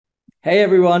Hey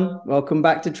everyone, welcome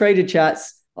back to Trader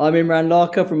Chats. I'm Imran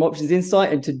Larka from Options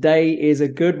Insight, and today is a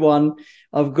good one.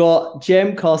 I've got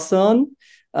Jem Carson,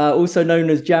 also known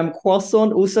as Jam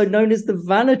Croissant, also known as the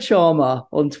Vanna-Charmer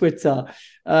on Twitter.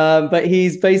 But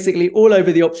he's basically all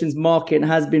over the options market and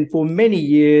has been for many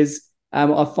years.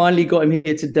 I finally got him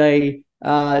here today,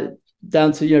 down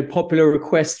to popular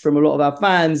requests from a lot of our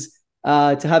fans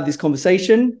to have this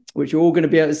conversation, which you're all going to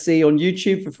be able to see on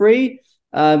YouTube for free.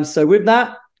 So with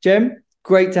that, Jem,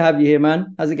 great to have you here,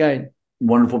 man. How's it going?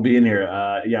 Wonderful being here.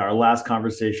 Our last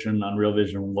conversation on Real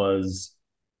Vision was,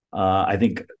 I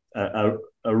think, a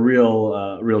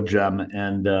real gem,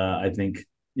 and I think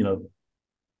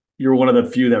you're one of the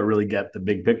few that really get the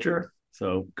big picture.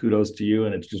 So kudos to you,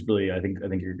 and it's just really, I think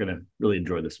you're gonna really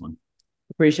enjoy this one.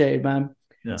 Appreciate it, man.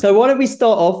 Yeah. So why don't we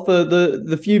start off for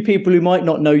the few people who might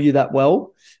not know you that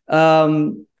well?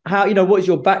 How what is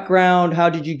your background? How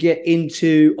did you get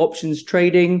into options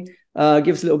trading? Give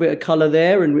us a little bit of color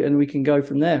there, and we can go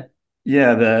from there.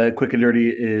 Yeah, the quick and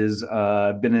dirty is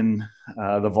been in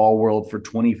the vol world for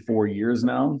 24 years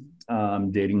now.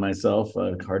 Dating myself,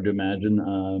 hard to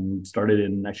imagine. Started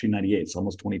in actually 98, so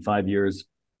almost 25 years.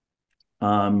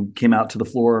 Came out to the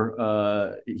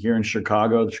floor here in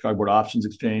Chicago, the Chicago Board Options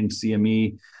Exchange,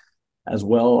 CME, as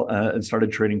well, and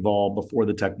started trading vol before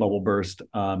the tech bubble burst.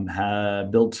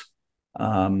 Had built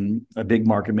a big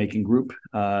market making group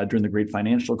during the great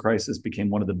financial crisis, became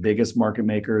one of the biggest market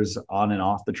makers on and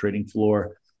off the trading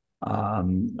floor. We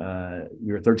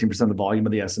were 13% of the volume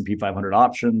of the S&P 500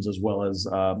 options, as well as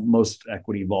most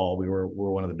equity vol. We were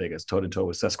one of the biggest, toe to toe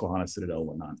with Susquehanna, Citadel,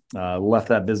 whatnot. Left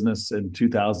that business in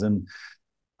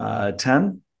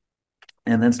 2010,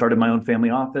 and then started my own family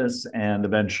office, and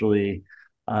eventually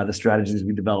the strategies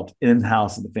we developed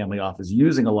in-house at the family office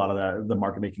using a lot of the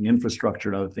market making infrastructure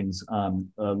and other things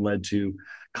led to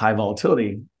Kai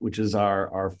Volatility, which is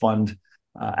our fund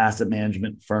asset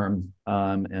management firm.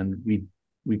 And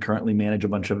we currently manage a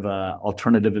bunch of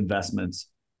alternative investments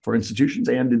for institutions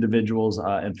and individuals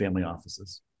and family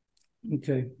offices.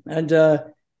 Okay.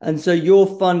 And so your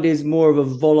fund is more of a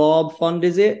vol fund,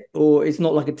 is it? Or it's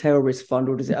not like a tail risk fund,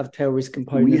 or does it have tail risk We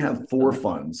components? have four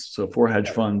funds, so four hedge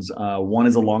funds. One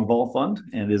is a long vol fund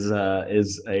and is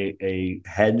a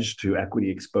hedge to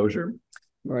equity exposure.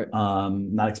 Right.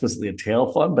 Not explicitly a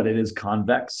tail fund, but it is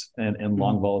convex and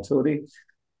long volatility.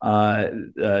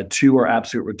 Two are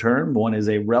absolute return. One is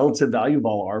a relative value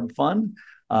vol arb fund.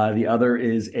 The other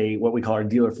is what we call our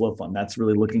dealer flow fund. That's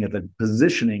really looking at the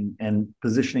positioning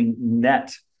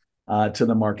net to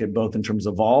the market, both in terms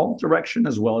of vol direction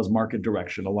as well as market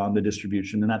direction along the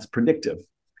distribution, and that's predictive.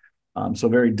 So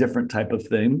very different type of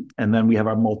thing. And then we have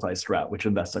our multi-strat, which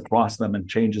invests across them and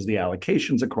changes the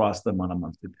allocations across them on a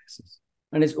monthly basis.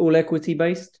 And it's all equity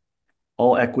based?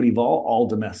 All equity vol, all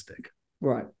domestic.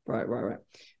 Right.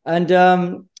 And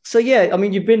so yeah, I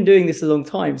mean, you've been doing this a long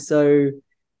time. So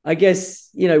I guess,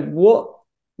 what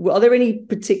are there any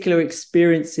particular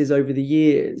experiences over the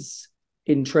years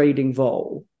in trading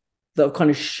vol that have kind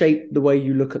of shaped the way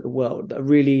you look at the world, that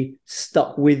really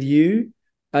stuck with you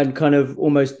and kind of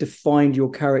almost defined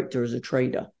your character as a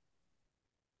trader?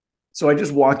 So I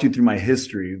just walked you through my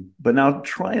history, but now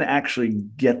try and actually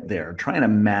get there. Try and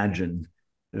imagine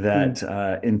that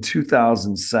in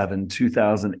 2007,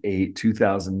 2008,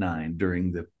 2009,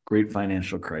 during the great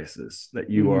financial crisis, that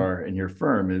you are and your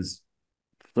firm is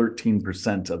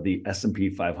 13% of the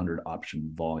S&P 500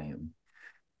 option volume.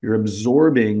 You're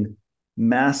absorbing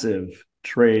massive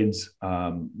trades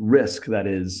risk that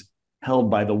is held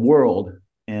by the world,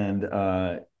 and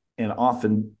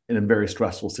often in a very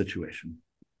stressful situation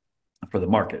for the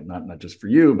market, not just for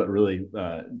you, but really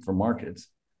for markets.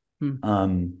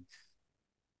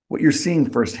 What you're seeing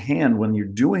firsthand when you're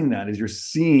doing that is you're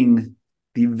seeing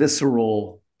the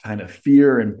visceral kind of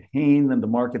fear and pain in the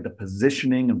market, the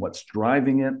positioning and what's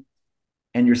driving it.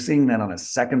 And you're seeing that on a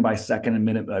second by second and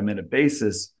minute by minute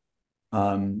basis.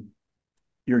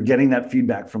 You're getting that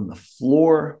feedback from the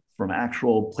floor, from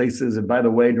actual places. And by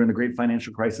the way, during the great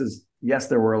financial crisis, yes,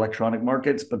 there were electronic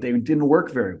markets, but they didn't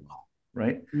work very well,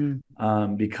 right?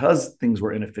 Because things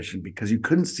were inefficient, because you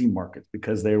couldn't see markets,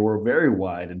 because they were very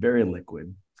wide and very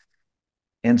liquid.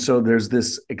 And so there's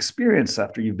this experience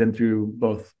after you've been through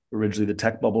both originally the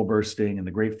tech bubble bursting and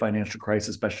the great financial crisis,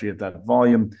 especially at that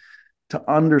volume, to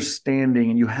understanding,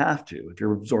 and you have to, if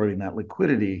you're absorbing that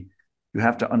liquidity, you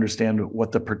have to understand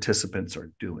what the participants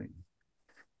are doing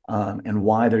and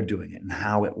why they're doing it and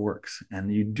how it works.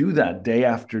 And you do that day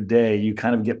after day. You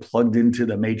kind of get plugged into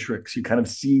the matrix. You kind of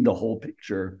see the whole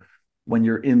picture when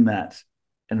you're in that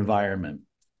environment.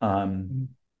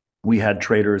 We had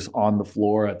traders on the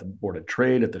floor at the Board of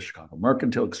Trade, at the Chicago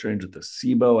Mercantile Exchange, at the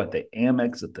CBOE, at the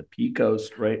Amex, at the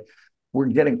PECOS, right? We're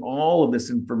getting all of this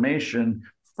information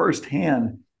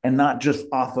firsthand and not just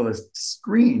off of a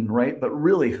screen, right? But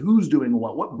really who's doing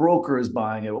what broker is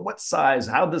buying it, what size,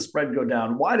 how did the spread go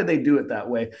down? Why did they do it that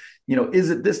way?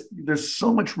 Is it this? There's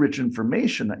so much rich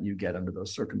information that you get under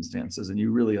those circumstances, and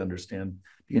you really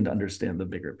begin to understand the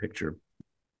bigger picture.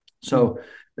 So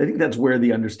I think that's where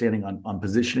the understanding on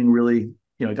positioning really,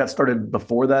 it got started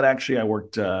before that. Actually, I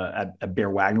worked at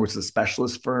Bear Wagner, which is a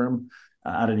specialist firm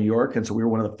out of New York. And so we were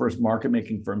one of the first market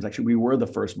making firms. Actually, we were the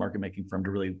first market making firm to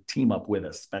really team up with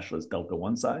a specialist Delta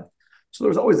One side. So there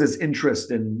was always this interest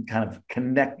in kind of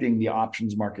connecting the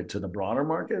options market to the broader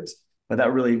markets, but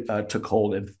that really took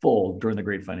hold in full during the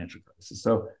great financial crisis.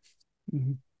 So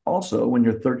also, when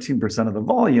you're 13% of the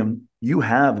volume, you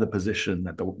have the position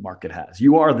that the market has.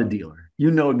 You are the dealer. You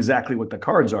know exactly what the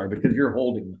cards are because you're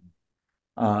holding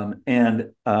them.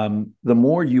 The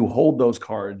more you hold those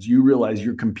cards, you realize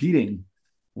you're competing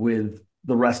with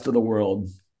the rest of the world,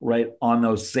 right, on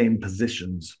those same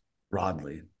positions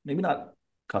broadly. Maybe not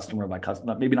customer by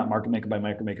customer, maybe not market maker by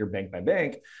market maker, bank by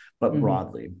bank, but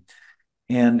broadly.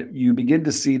 And you begin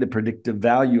to see the predictive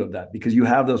value of that because you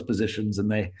have those positions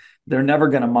and they're never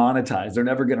going to monetize. They're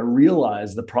never going to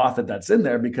realize the profit that's in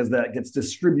there because that gets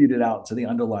distributed out to the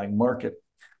underlying market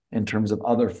in terms of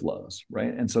other flows,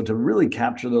 right? And so to really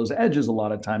capture those edges, a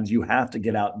lot of times you have to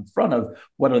get out in front of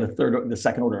what are the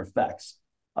second order effects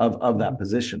of that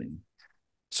positioning.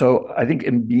 So I think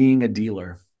in being a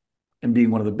dealer and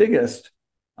being one of the biggest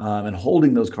and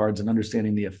holding those cards and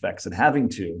understanding the effects and having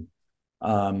to,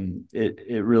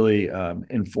 it really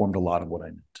informed a lot of what I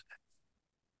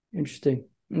knew today.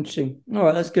 Interesting. All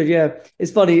right, that's good. Yeah,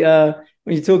 it's funny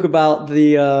when you talk about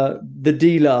the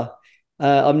dealer.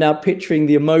 I'm now picturing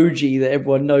the emoji that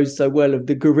everyone knows so well of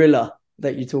the gorilla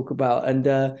that you talk about. And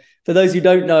for those who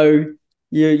don't know,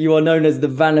 you are known as the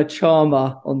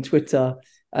Vanna-Charmer on Twitter,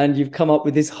 and you've come up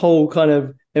with this whole kind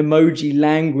of emoji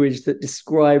language that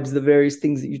describes the various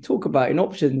things that you talk about in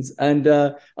options. And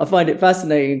I find it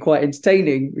fascinating and quite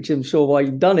entertaining, which I'm sure why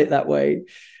you've done it that way.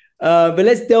 But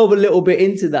let's delve a little bit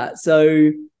into that.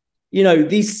 So,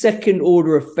 these second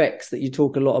order effects that you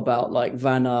talk a lot about, like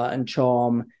Vanna and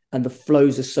Charm, and the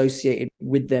flows associated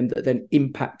with them that then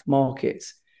impact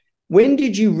markets. When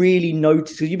did you really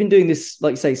notice, because you've been doing this,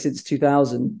 like you say, since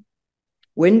 2000,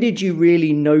 when did you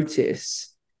really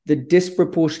notice the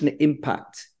disproportionate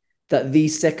impact that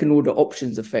these second order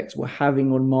options effects were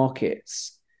having on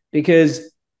markets?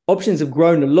 Because options have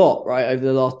grown a lot, right, over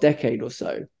the last decade or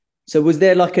so. So was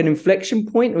there like an inflection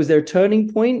point? Was there a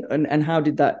turning point? And how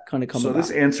did that kind of come about? So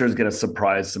this answer is going to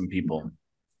surprise some people.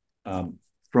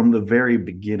 From the very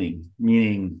beginning,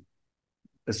 meaning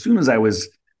as soon as I was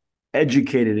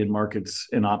educated in markets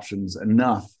and options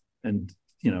enough and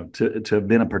to have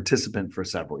been a participant for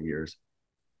several years,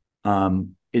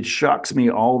 it shocks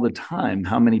me all the time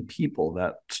how many people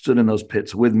that stood in those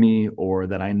pits with me or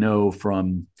that I know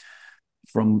from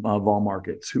vol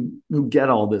markets who get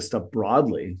all this stuff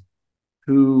broadly,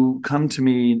 who come to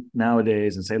me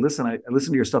nowadays and say, listen, I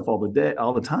listen to your stuff all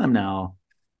the time now.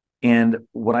 And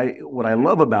what I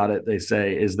love about it, they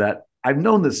say, is that I've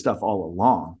known this stuff all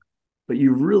along, but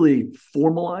you really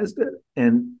formalized it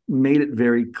and made it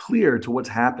very clear to what's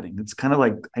happening. It's kind of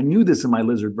like I knew this in my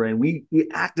lizard brain. We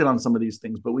acted on some of these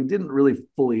things, but we didn't really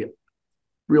fully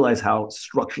realize how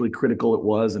structurally critical it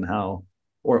was and how,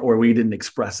 or we didn't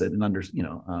express it and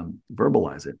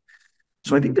verbalize it.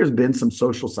 So I think there's been some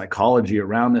social psychology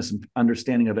around this and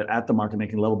understanding of it at the market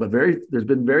making level, but there's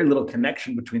been very little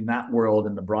connection between that world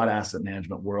and the broad asset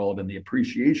management world and the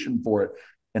appreciation for it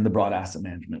and the broad asset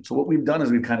management. So what we've done is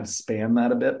we've kind of spanned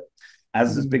that a bit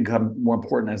as it's become more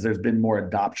important, as there's been more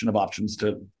adoption of options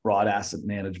to broad asset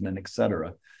management, et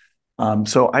cetera.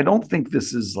 So I don't think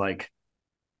this is like,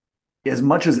 as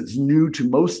much as it's new to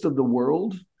most of the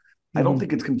world, I don't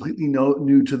think it's completely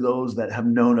new to those that have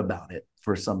known about it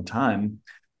for some time.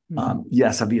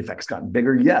 Yes, have the effects gotten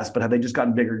bigger? Yes, but have they just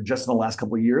gotten bigger just in the last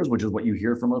couple of years, which is what you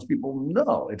hear from most people?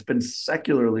 No, it's been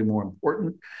secularly more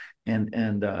important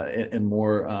and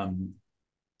more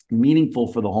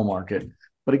meaningful for the whole market.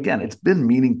 But again, it's been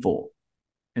meaningful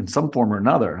in some form or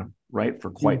another, right,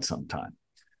 for quite some time.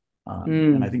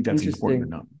 And I think that's important to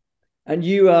know. And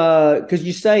you, because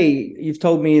you've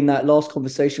told me in that last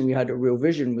conversation we had at Real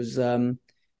Vision was,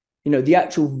 the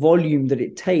actual volume that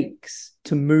it takes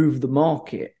to move the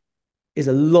market is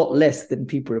a lot less than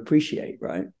people appreciate,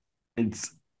 right?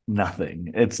 It's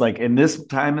nothing. It's like in this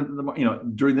time,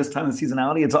 during this time of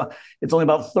seasonality, it's only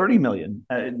about 30 million.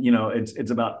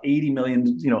 It's about 80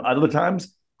 million. Other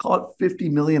times call it 50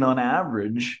 million on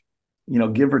average,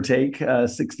 give or take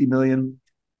 60 million.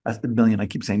 That's the million. I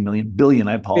keep saying million, billion.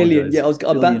 I Billion. apologize. Yeah, I was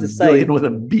about to Billion, say. billion with a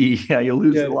B. Yeah, you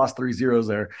Yeah. lost 3 zeros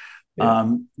there.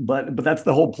 Yeah. But that's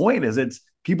the whole point. Is it's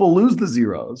people lose the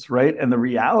zeros, right? And the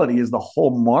reality is the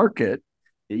whole market.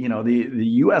 The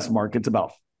U.S. market's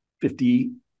about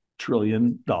 $50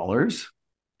 trillion,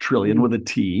 trillion with a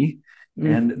T,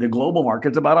 and the global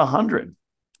market's about 100.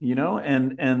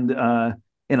 And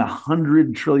in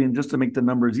 100 trillion, just to make the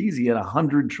numbers easy, at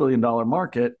 $100 trillion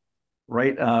market,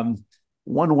 right?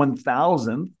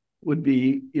 1/1000th would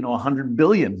be 100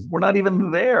 billion. We're not even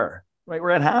there, right?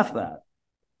 We're at half that.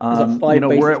 Like 5 We're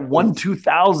basis at points.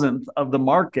 1/2000th of the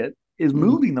market is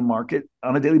moving the market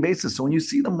on a daily basis. So when you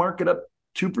see the market up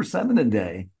 2% in a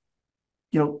day,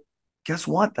 guess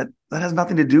what? That has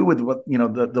nothing to do with what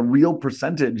the real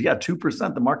percentage. Yeah,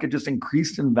 2%. The market just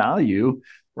increased in value,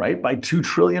 right, by $2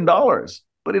 trillion,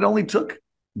 but it only took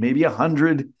maybe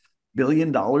 $100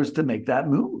 billion to make that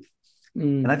move.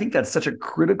 And I think that's such a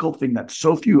critical thing that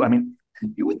so few. I mean,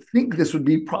 you would think this would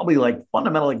be probably like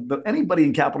fundamental. Like anybody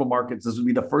in capital markets, this would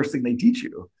be the first thing they teach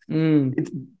you.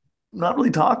 It's not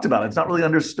really talked about. It's not really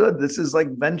understood. This is like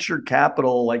venture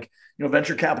capital. Like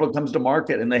venture capital comes to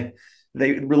market and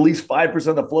they release 5%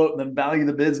 of the float and then value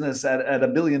the business at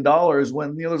 $1 billion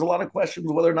when there's a lot of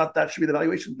questions whether or not that should be the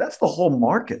valuation. That's the whole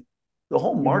market. The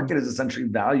whole market is essentially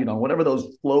valued on whatever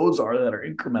those flows are that are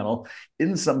incremental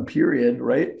in some period,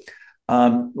 right?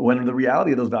 When the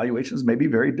reality of those valuations may be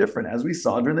very different. As we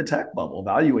saw during the tech bubble,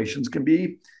 valuations can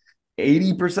be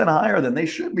 80% higher than they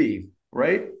should be,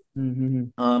 right?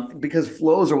 Because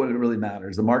flows are what it really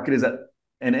matters. The market is at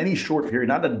in any short period,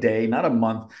 not a day, not a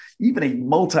month, even a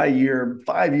multi-year,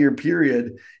 5-year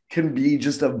period can be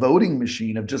just a voting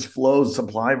machine of just flows,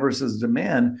 supply versus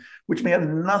demand, which may have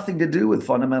nothing to do with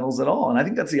fundamentals at all. And I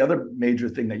think that's the other major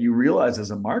thing that you realize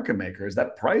as a market maker is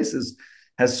that price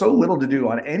has so little to do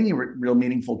on any real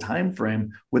meaningful time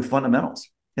frame with fundamentals.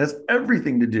 It has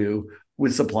everything to do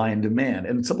with supply and demand.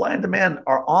 And supply and demand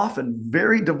are often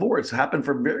very divorced, happen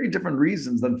for very different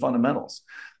reasons than fundamentals.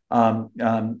 And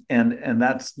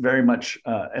that's very much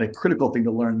a critical thing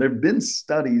to learn. There have been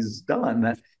studies done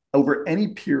that over any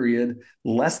period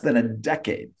less than a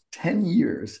decade, 10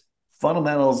 years,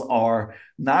 fundamentals are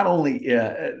not only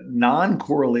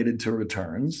non-correlated to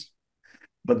returns,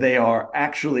 but they are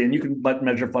actually, and you can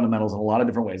measure fundamentals in a lot of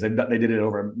different ways. They did it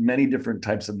over many different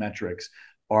types of metrics,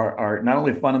 are not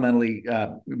only fundamentally,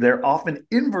 they're often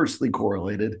inversely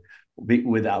correlated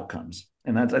with outcomes.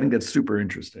 And I think that's super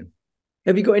interesting.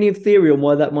 Have you got any theory on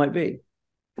why that might be?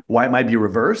 Why it might be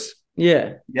reverse?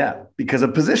 Yeah. Yeah, because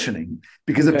of positioning.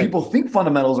 Because if people think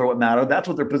fundamentals are what matter, that's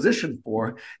what they're positioned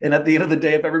for. And at the end of the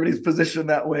day, if everybody's positioned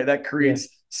that way, that creates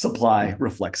supply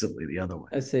reflexively the other way.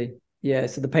 I see. Yeah,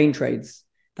 so the pain trades.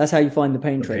 That's how you find the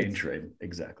pain trades. Pain trade,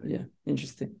 exactly. Yeah,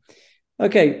 interesting.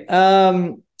 Okay,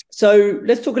 so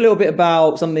let's talk a little bit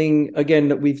about something, again,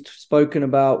 that we've spoken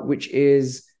about, which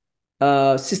is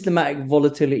systematic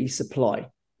volatility supply,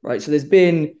 right? So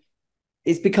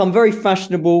it's become very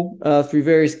fashionable through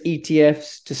various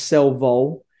ETFs to sell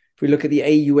vol. If we look at the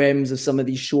AUMs of some of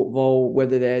these short vol,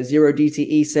 whether they're zero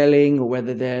DTE selling or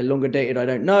whether they're longer dated, I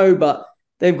don't know, but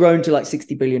they've grown to like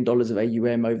 $60 billion of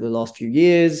AUM over the last few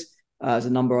years, as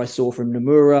a number I saw from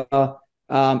Nomura.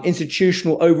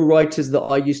 Institutional overwriters that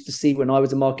I used to see when I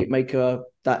was a market maker,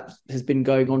 that has been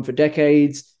going on for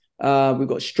decades. We've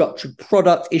got structured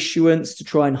product issuance to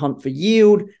try and hunt for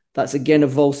yield. That's again a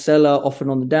vol seller, often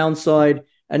on the downside.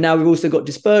 And now we've also got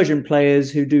dispersion players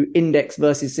who do index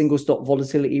versus single stock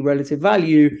volatility relative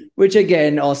value, which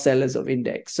again are sellers of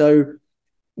index. So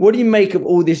what do you make of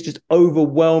all this just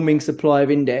overwhelming supply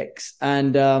of index?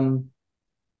 And,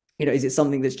 is it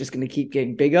something that's just going to keep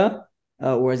getting bigger?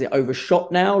 Or is it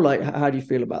overshot now? Like, how do you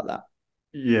feel about that?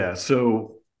 Yeah.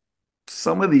 So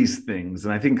some of these things,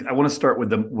 and I think I want to start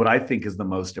with what I think is the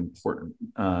most important.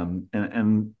 And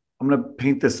I'm going to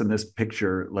paint this in this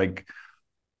picture. Like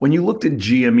when you looked at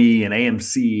GME and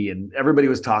AMC and everybody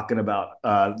was talking about,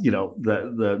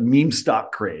 the meme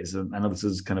stock craze. And I know this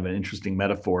is kind of an interesting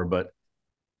metaphor, but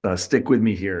stick with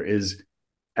me here is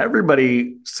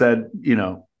everybody said,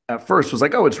 at first was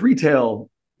like, oh, it's retail,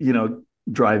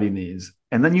 driving these.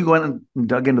 And then you go in and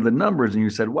dug into the numbers and you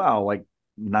said, wow, like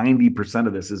 90%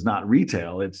 of this is not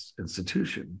retail, it's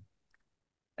institution.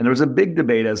 And there was a big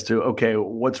debate as to, okay,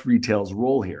 what's retail's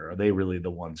role here? Are they really the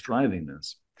ones driving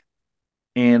this?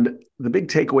 And the big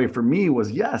takeaway for me was,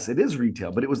 yes, it is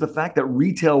retail, but it was the fact that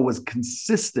retail was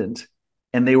consistent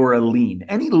and they were a lean.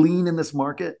 Any lean in this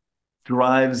market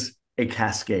drives a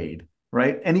cascade.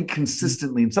 right? Any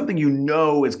consistent lean, something you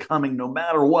know is coming no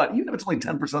matter what, even if it's only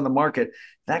 10% of the market,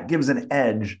 that gives an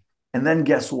edge. And then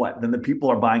guess what? Then the people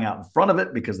are buying out in front of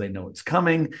it because they know it's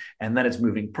coming, and then it's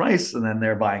moving price, and then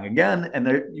they're buying again, and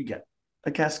there you get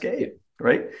a cascade,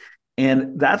 right?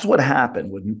 And that's what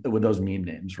happened with those meme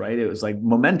names, right? It was like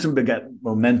momentum beget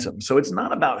momentum. So it's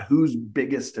not about who's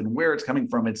biggest and where it's coming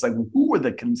from. It's like who are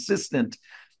the consistent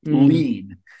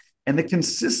lean, and the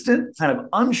consistent kind of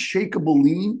unshakable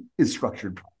lean is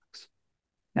structured products.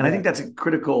 And I think that's a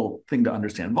critical thing to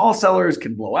understand. Vol sellers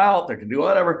can blow out, they can do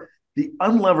whatever. The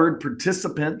unlevered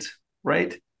participant,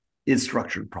 right, is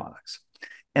structured products.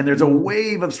 And there's a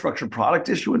wave of structured product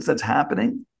issuance that's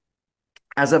happening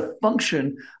as a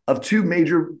function of two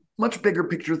major, much bigger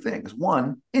picture things.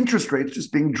 One, interest rates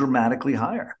just being dramatically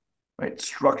higher, right?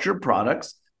 Structured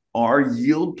products are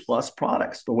yield plus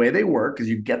products. The way they work is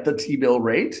you get the T-bill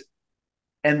rate,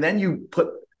 and then you put,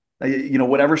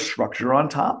 whatever structure on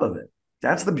top of it.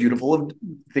 That's the beautiful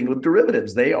thing with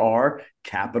derivatives. They are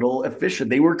capital efficient.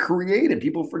 They were created.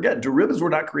 People forget derivatives were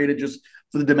not created just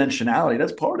for the dimensionality.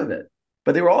 That's part of it.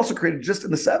 But they were also created just in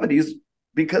the 70s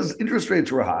because interest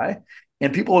rates were high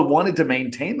and people wanted to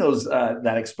maintain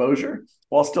that exposure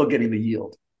while still getting the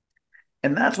yield.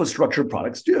 And that's what structured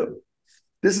products do.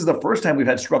 This is the first time we've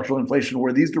had structural inflation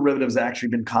where these derivatives have actually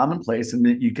been commonplace and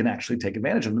that you can actually take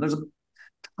advantage of them. And there's a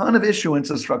ton of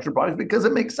issuance of structured products because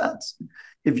it makes sense.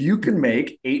 If you can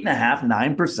make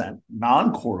 8.5%, 9%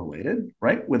 non-correlated,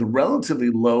 right, with relatively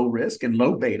low risk and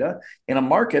low beta in a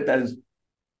market that is,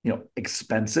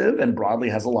 expensive and broadly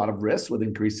has a lot of risk with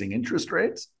increasing interest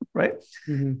rates, right?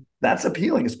 That's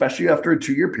appealing, especially after a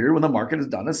 2-year period when the market has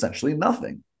done essentially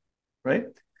nothing, right?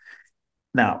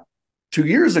 Now, 2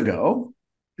 years ago,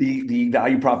 the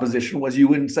value proposition was you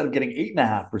would, instead of getting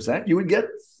 8.5%, you would get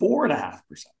 4.5%.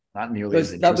 Not nearly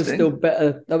as interesting. That was still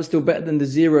better. That was still better than the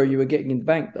zero you were getting in the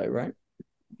bank, though, right?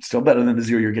 Still better than the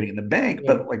zero you're getting in the bank.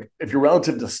 Yeah. But like, if you're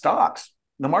relative to stocks,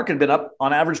 the market had been up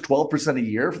on average 12% a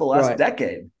year for the last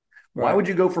decade. Why would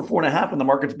you go for 4.5 when the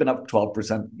market's been up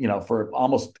 12%, for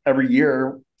almost every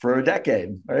year for a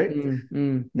decade, right?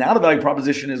 Now the value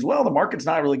proposition is, well, the market's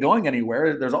not really going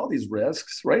anywhere. There's all these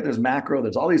risks, right? There's macro,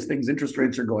 there's all these things. Interest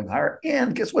rates are going higher.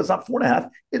 And guess what? It's not 4.5,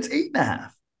 it's 8.5.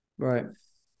 Right.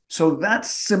 So that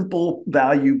simple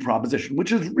value proposition,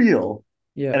 which is real.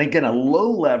 Yeah. And again, a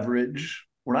low leverage,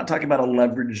 we're not talking about a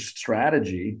leveraged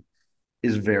strategy,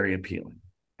 is very appealing.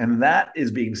 And that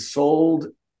is being sold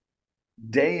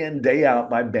day in, day out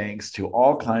by banks to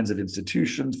all kinds of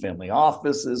institutions, family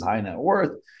offices, high net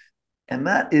worth. And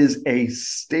that is a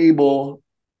stable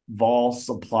vol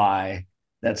supply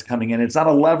that's coming in. It's not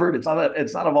a levered, it's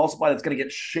not a vol supply that's going to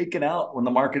get shaken out when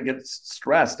the market gets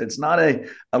stressed. It's not a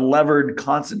levered,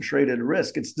 concentrated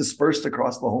risk. It's dispersed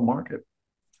across the whole market.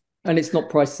 And it's not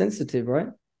price sensitive, right?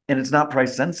 And it's not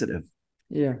price sensitive.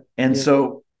 Yeah. And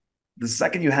so the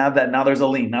second you have that, now there's a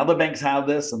lean. Now the banks have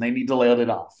this and they need to load it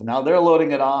off. And now they're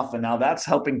loading it off. And now that's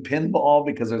helping pin vol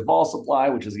because there's vol supply,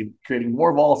 which is creating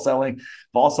more vol selling.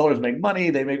 Vol sellers make money.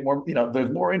 They make more, there's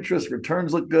more interest.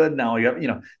 Returns look good. Now you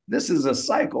have, this is a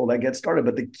cycle that gets started.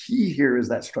 But the key here is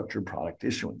that structured product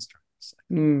issuance.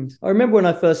 I remember when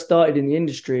I first started in the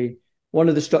industry, one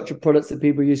of the structured products that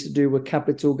people used to do were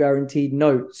capital guaranteed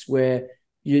notes, where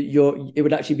it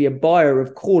would actually be a buyer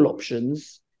of call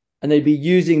options, and they'd be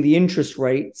using the interest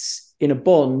rates in a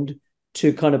bond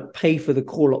to kind of pay for the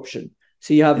call option.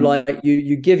 So you have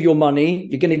you give your money,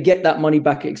 you're going to get that money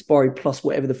back at expiry plus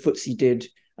whatever the FTSE did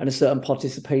and a certain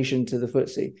participation to the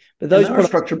FTSE. But those are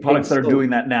structured products that are doing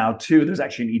that now too. There's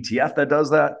actually an ETF that does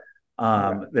that.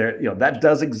 That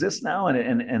does exist now,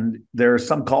 and there are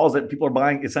some calls that people are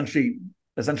buying essentially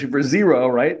for zero,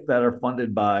 right? That are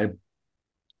funded by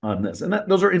this, and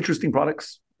those are interesting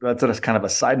products. That's just kind of a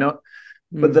side note.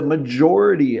 But the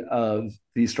majority of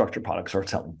these structured products are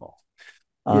selling vol.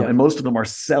 And most of them are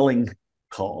selling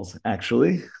calls,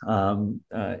 actually,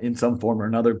 in some form or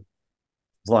another.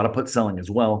 There's a lot of put selling as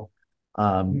well.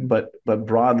 But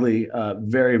broadly,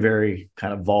 very, very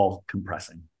kind of vol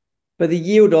compressing. But the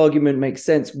yield argument makes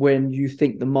sense when you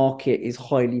think the market is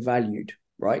highly valued,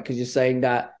 right? Because you're saying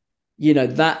that,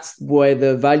 that's where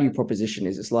the value proposition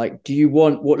is. It's like, do you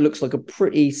want what looks like a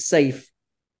pretty safe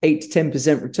 8 to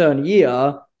 10% return a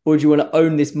year, or do you want to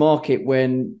own this market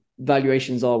when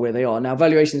valuations are where they are? Now,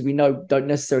 valuations, we know, don't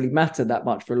necessarily matter that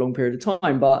much for a long period of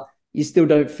time, but you still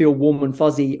don't feel warm and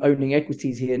fuzzy owning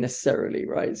equities here necessarily,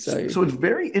 right? So it's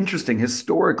very interesting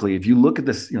historically. If you look at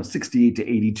this, 68 to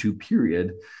 82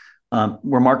 period,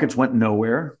 where markets went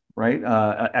nowhere, right?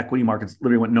 Equity markets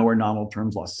literally went nowhere. Nominal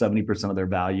terms lost 70% of their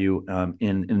value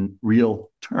in real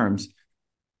terms.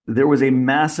 there was a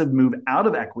massive move out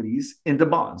of equities into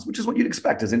bonds, which is what you'd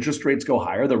expect. As interest rates go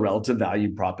higher, the relative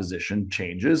value proposition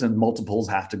changes and multiples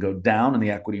have to go down in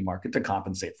the equity market to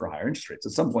compensate for higher interest rates.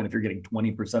 At some point, if you're getting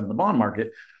 20% in the bond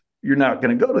market, you're not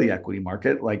going to go to the equity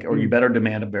market, or you better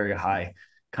demand a very high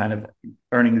kind of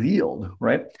earnings yield,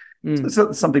 right? So this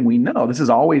is something we know. This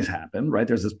has always happened, right?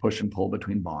 There's this push and pull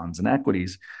between bonds and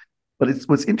equities. But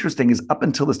what's interesting is up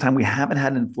until this time, we haven't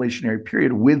had an inflationary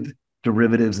period with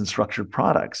derivatives and structured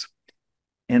products.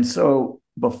 And so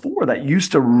before that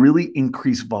used to really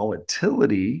increase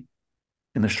volatility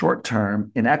in the short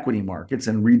term in equity markets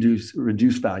and reduce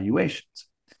valuations.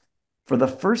 For the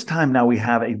first time now, we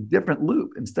have a different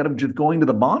loop. Instead of just going to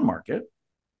the bond market,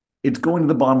 it's going to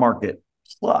the bond market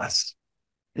plus.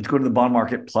 It's going to the bond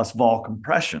market plus vol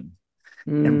compression.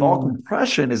 And vol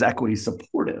compression is equity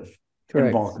supportive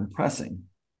and vol compressing.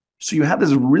 So you have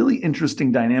this really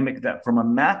interesting dynamic that from a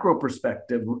macro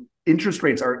perspective, interest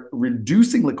rates are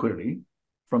reducing liquidity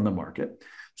from the market.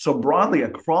 So broadly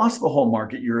across the whole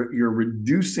market, you're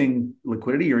reducing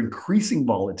liquidity, you're increasing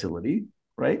volatility,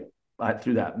 right?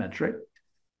 Through that metric.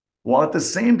 While at the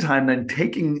same time, then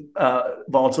taking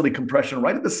volatility compression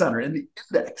right at the center in the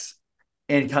index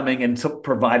and coming and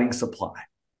providing supply.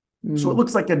 So it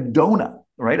looks like a donut,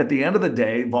 right? At the end of the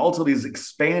day, volatility is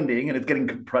expanding and it's getting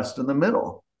compressed in the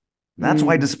middle. That's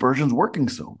why dispersion's working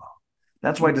so well.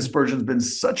 That's why dispersion's been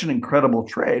such an incredible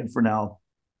trade for now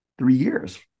 3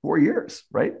 years, 4 years,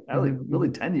 right? Really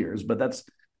 10 years, but that's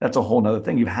a whole nother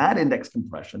thing. You've had index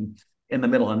compression in the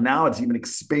middle, and now it's even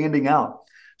expanding out.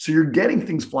 So you're getting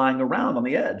things flying around on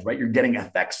the edge, right? You're getting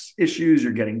FX issues,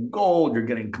 you're getting gold, you're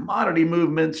getting commodity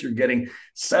movements, you're getting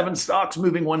 7 stocks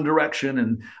moving one direction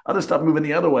and other stuff moving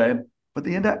the other way. But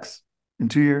the index in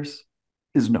 2 years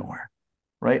is nowhere,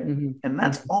 right? And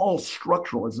that's all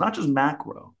structural. It's not just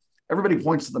macro. Everybody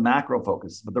points to the macro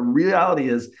focus, but the reality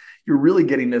is you're really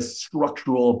getting this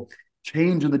structural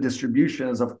change in the distribution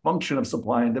as a function of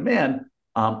supply and demand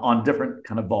on different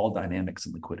kind of vol dynamics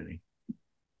and liquidity.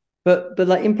 But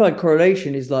like implied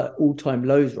correlation is like all-time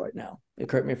lows right now.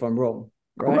 Correct me if I'm wrong.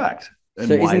 Right? Correct. And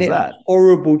so isn't it a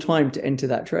horrible time to enter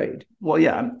that trade? Well,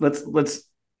 yeah.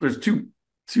 There's two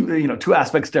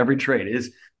aspects to every trade.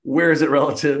 Is where is it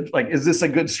relative? Like, is this a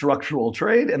good structural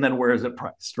trade? And then where is it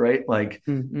priced? Right? Like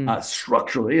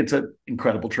structurally, it's an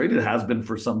incredible trade. It has been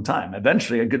for some time.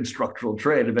 Eventually, a good structural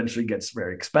trade eventually gets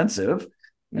very expensive.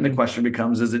 And the question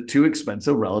becomes, is it too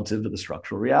expensive relative to the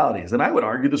structural realities? And I would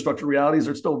argue the structural realities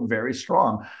are still very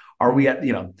strong. Are we at,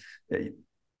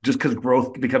 just because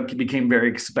growth became very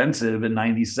expensive in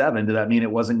 97, did that mean it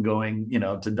wasn't going,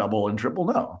 to double and triple?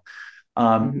 No.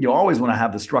 You always want to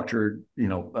have the structured,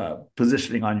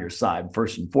 positioning on your side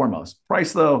first and foremost.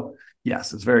 Price, though,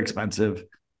 yes, it's very expensive.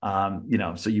 So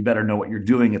you better know what you're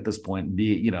doing at this point and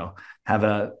be, have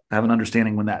an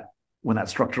understanding when that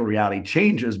structural reality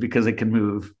changes, because it can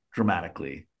move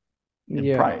dramatically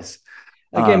in price.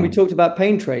 Again, we talked about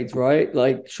pain trades, right?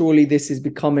 Like, surely this is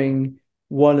becoming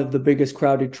one of the biggest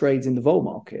crowded trades in the vol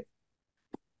market.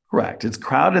 Correct. It's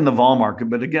crowded in the vol market,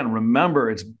 but again, remember,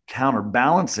 it's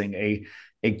counterbalancing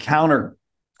a counter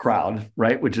crowd,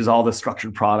 right? Which is all the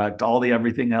structured product, all the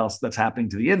everything else that's happening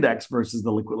to the index versus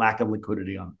the lack of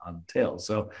liquidity on tails.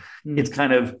 So it's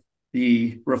kind of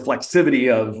the reflexivity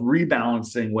of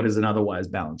rebalancing what is an otherwise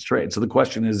balanced trade. So the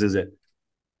question is it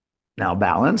now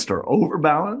balanced or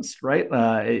overbalanced, right?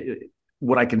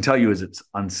 What I can tell you is it's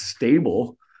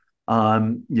unstable.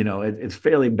 It's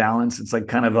fairly balanced. It's like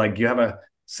kind of like you have a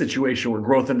situation where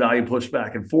growth and value push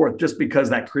back and forth. Just because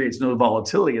that creates no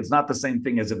volatility, it's not the same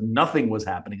thing as if nothing was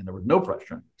happening and there was no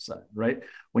pressure on your side, right?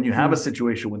 When you have a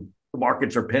situation when the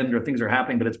markets are pinned or things are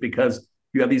happening, but it's because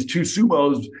you have these two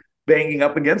sumos banging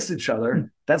up against each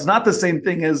other, that's not the same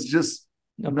thing as just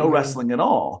no wrestling at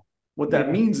all. What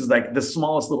that means is like the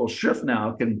smallest little shift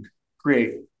now can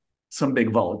create some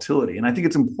big volatility. And I think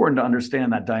it's important to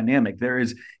understand that dynamic.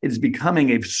 It's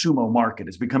becoming a sumo market.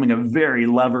 It's becoming a very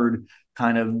levered,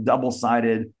 kind of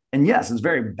double-sided. And yes, it's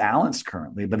very balanced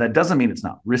currently, but that doesn't mean it's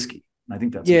not risky. And I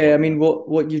think that's important. I mean,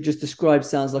 what you just described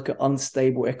sounds like an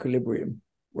unstable equilibrium,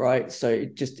 right? So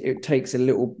it takes a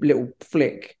little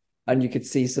flick, and you could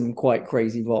see some quite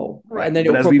crazy vol. Right. And then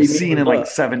but as we've seen in like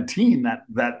 17,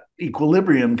 that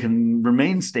equilibrium can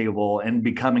remain stable and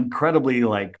become incredibly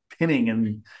like pinning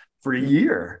and for a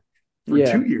year, for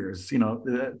 2 years,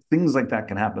 things like that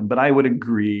can happen. But I would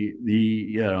agree,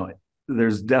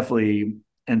 there's definitely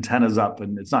antennas up,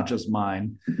 and it's not just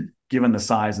mine, given the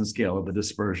size and scale of the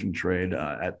dispersion trade.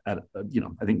 I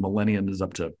think Millennium is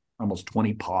up to almost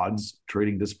 20 pods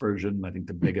trading dispersion. I think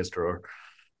the biggest are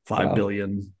 5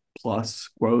 billion plus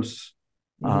gross.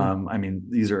 I mean,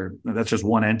 that's just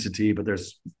one entity, but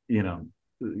there's,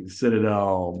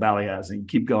 Citadel, Balias, and you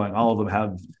keep going. All of them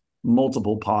have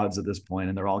multiple pods at this point,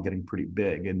 and they're all getting pretty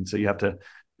big. And so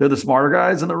they're the smarter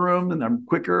guys in the room, and they're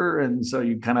quicker. And so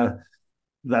you kind of,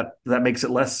 that makes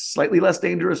it slightly less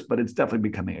dangerous, but it's definitely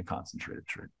becoming a concentrated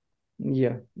trade.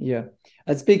 Yeah, yeah.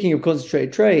 And speaking of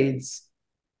concentrated trades,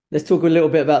 let's talk a little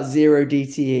bit about zero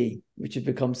DTE, which has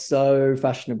become so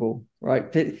fashionable,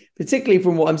 right? Particularly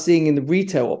from what I'm seeing in the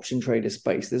retail option trader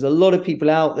space. There's a lot of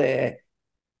people out there,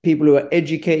 people who are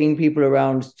educating people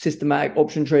around systematic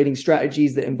option trading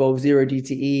strategies that involve zero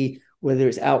DTE, whether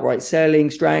it's outright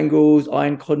selling, strangles,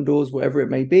 iron condors, whatever it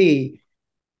may be.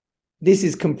 This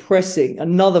is compressing,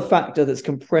 another factor that's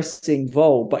compressing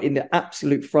vol, but in the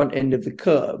absolute front end of the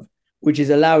curve, which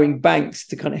is allowing banks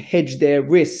to kind of hedge their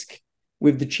risk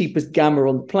with the cheapest gamma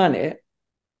on the planet.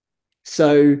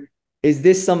 So is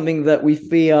this something that we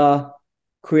fear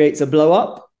creates a blow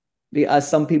up, as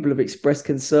some people have expressed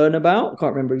concern about? I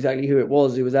can't remember exactly who it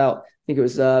was. It was out, I think it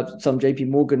was some JP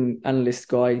Morgan analyst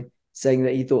guy saying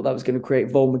that he thought that was going to create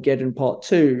Volmageddon Part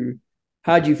 2.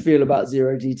 How do you feel about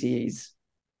zero DTEs?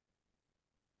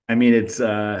 I mean, it's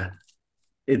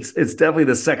definitely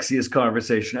the sexiest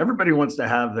conversation. Everybody wants to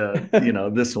have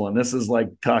this one. This is like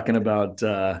talking about,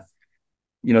 the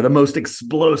most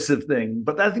explosive thing.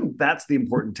 But I think that's the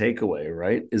important takeaway,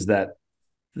 right? Is that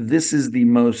this is the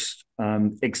most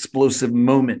explosive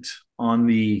moment on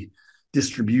the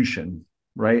distribution,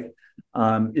 right?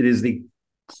 It is the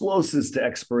closest to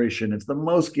expiration. It's the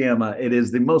most gamma. It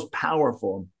is the most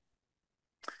powerful.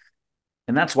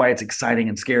 And that's why it's exciting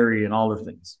and scary and all the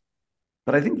things.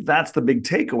 But I think that's the big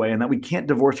takeaway, and that we can't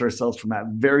divorce ourselves from that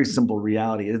very simple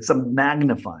reality. It's a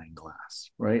magnifying glass,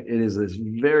 right? It is this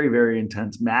very, very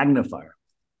intense magnifier.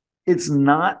 It's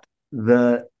not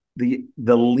the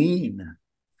lean,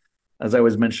 as I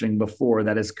was mentioning before,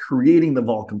 that is creating the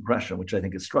vol compression, which I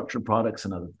think is structured products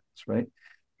and other things, right?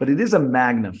 But it is a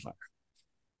magnifier.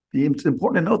 It's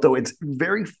important to note, though, it's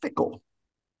very fickle,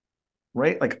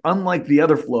 right? Like, unlike the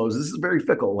other flows, this is very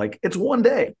fickle. Like, it's one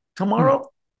day. Tomorrow,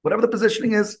 whatever the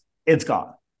positioning is, it's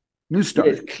gone. New start.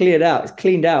 It's cleared out. It's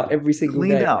cleaned out every single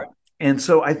day. Out. Right? And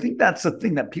so I think that's the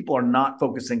thing that people are not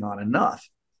focusing on enough.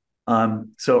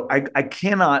 So I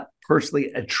cannot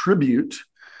personally attribute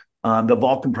the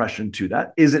vol compression to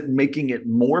that. Is it making it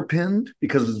more pinned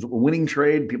because it's a winning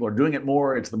trade? People are doing it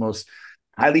more. It's the most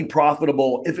highly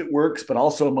profitable if it works, but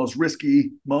also most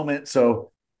risky moment.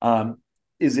 So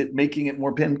is it making it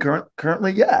more pinned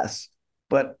currently? Yes.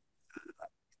 But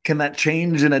can that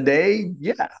change in a day?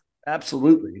 Yeah,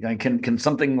 absolutely. Can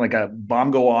something like a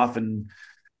bomb go off in,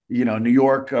 New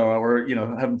York or,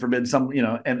 heaven forbid,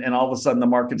 and all of a sudden the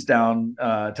market's down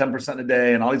 10% a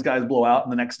day and all these guys blow out,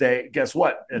 and the next day, guess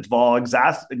what? It's all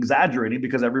exaggerating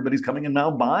because everybody's coming in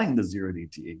now buying the zero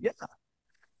DTE. Yeah.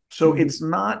 So it's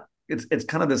not, it's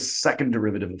kind of the second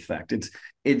derivative effect. It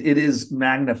is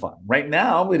magnifying. Right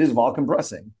now, it is vol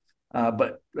compressing.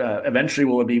 But eventually,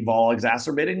 will it be vol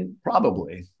exacerbating?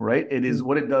 Probably, right? It is.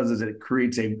 What it does is it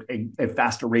creates a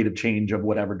faster rate of change of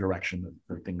whatever direction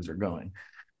that things are going.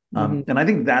 And I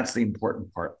think that's the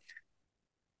important part.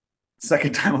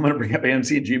 Second time I'm going to bring up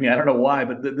AMC and GME. I don't know why,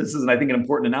 but this is, I think, an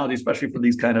important analogy, especially for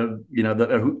these kind of,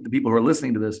 the people who are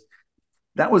listening to this.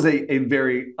 That was a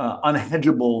very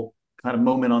unhedgeable kind of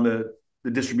moment on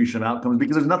the distribution of outcomes,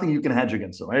 because there's nothing you can hedge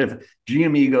against it, right? If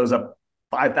GME goes up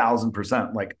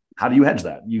 5,000%, like, how do you hedge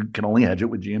that? You can only hedge it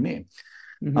with GME.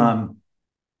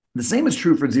 The same is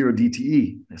true for zero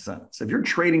DTE in a sense. If you're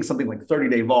trading something like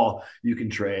 30-day vol, you can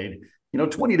trade,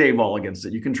 20-day vol against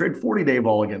it. You can trade 40-day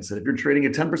vol against it. If you're trading a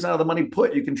 10% of the money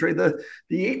put, you can trade the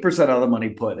 8% of the money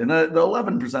put and the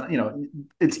 11%.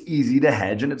 It's easy to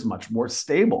hedge and it's much more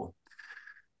stable.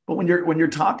 But when you're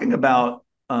talking about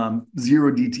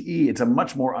zero DTE, it's a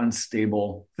much more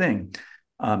unstable thing.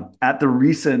 At the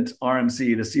recent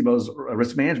RMC, the CBO's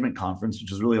risk management conference,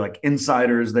 which is really like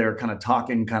insiders there kind of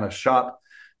talking kind of shop,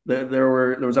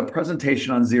 there was a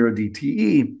presentation on zero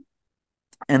DTE,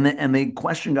 and the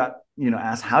question got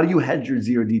asked, how do you hedge your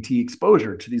zero DTE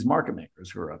exposure to these market makers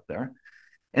who are up there?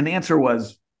 And the answer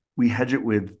was, we hedge it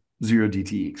with zero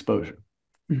DTE exposure.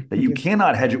 That you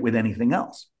cannot hedge it with anything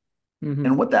else.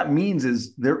 And what that means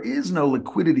is there is no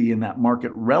liquidity in that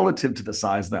market relative to the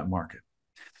size of that market.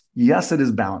 Yes, it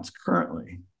is balanced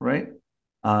currently, right?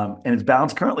 And it's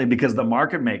balanced currently because the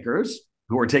market makers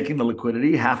who are taking the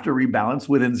liquidity have to rebalance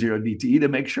within zero DTE to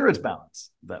make sure it's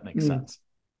balanced, if that makes sense.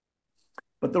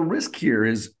 But the risk here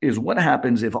is what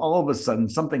happens if all of a sudden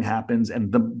something happens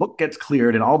and the book gets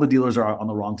cleared and all the dealers are on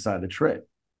the wrong side of the trade.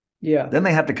 Yeah. Then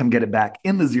they have to come get it back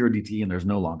in the zero DTE and there's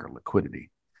no longer liquidity.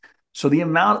 So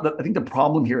I think the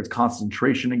problem here is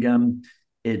concentration again.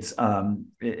 It's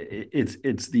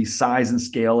the size and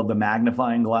scale of the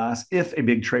magnifying glass. If a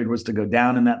big trade was to go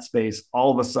down in that space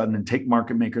all of a sudden and take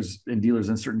market makers and dealers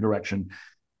in a certain direction,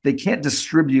 they can't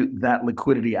distribute that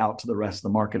liquidity out to the rest of the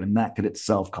market, and that could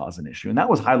itself cause an issue. And that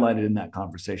was highlighted in that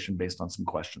conversation based on some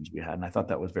questions we had, and I thought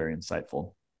that was very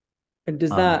insightful. And does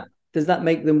that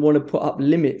make them want to put up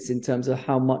limits in terms of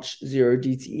how much zero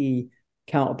DTE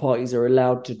counterparties are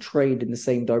allowed to trade in the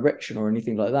same direction or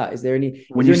anything like that? Is there any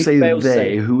when you say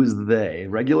they, who is they?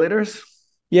 Regulators?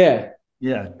 Yeah.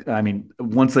 Yeah. I mean,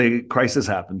 once a crisis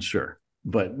happens, sure.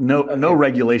 But no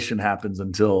regulation happens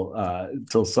until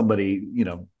somebody,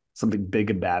 something big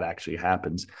and bad actually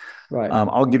happens. Right.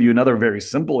 I'll give you another very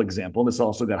simple example. This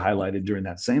also got highlighted during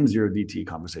that same zero DTE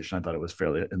conversation. I thought it was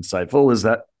fairly insightful, is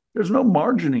that there's no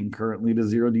margining currently to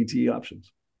zero DTE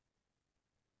options.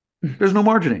 There's no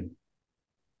margining.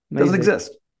 It doesn't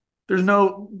exist. There's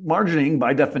no margining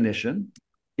by definition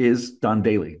is done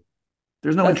daily.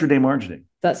 There's no intraday margining.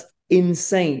 That's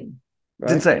insane.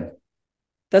 Right? It's insane.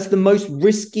 That's the most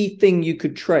risky thing you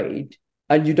could trade,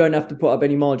 and you don't have to put up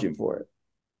any margin for it.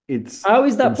 How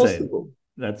is that possible?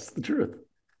 That's the truth.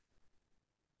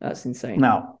 That's insane.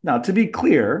 Now, to be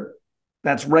clear,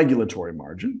 that's regulatory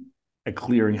margin. A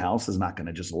clearinghouse is not going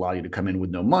to just allow you to come in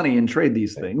with no money and trade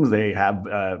these things. They have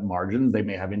margins. They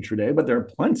may have intraday, but there are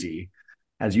plenty,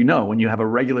 as you know, when you have no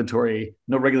regulatory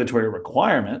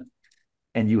requirement,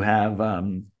 and you have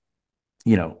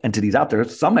entities out there.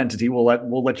 Some entity will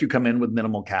let you come in with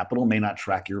minimal capital, may not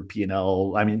track your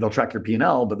P&L. I mean, they'll track your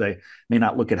P&L, but they may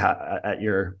not look at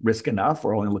your risk enough,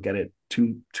 or only look at it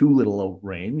too little a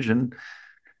range, and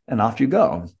off you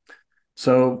go.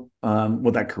 So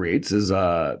what that creates is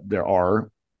there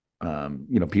are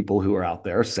people who are out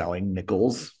there selling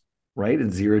nickels, right,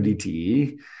 in zero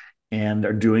DTE, and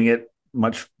they're doing it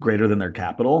much greater than their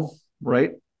capital,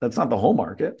 right? That's not the whole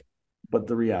market, but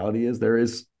the reality is there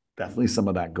is definitely some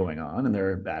of that going on, and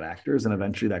there are bad actors, and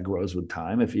eventually that grows with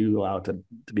time if you allow it to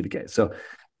be the case. So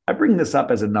I bring this up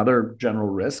as another general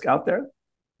risk out there.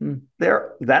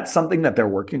 That's something that they're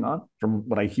working on, from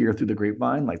what I hear through the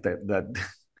grapevine, like that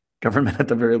government at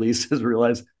the very least has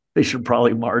realized they should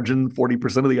probably margin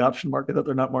 40% of the option market that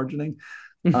they're not margining.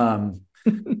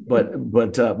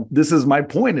 But this is my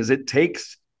point: is it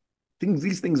takes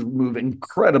these things move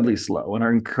incredibly slow and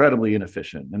are incredibly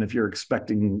inefficient. And if you're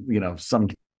expecting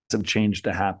some change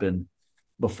to happen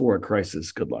before a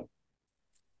crisis, good luck.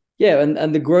 Yeah,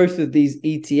 and the growth of these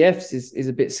ETFs is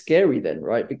a bit scary then,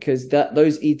 right? Because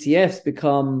those ETFs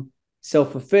become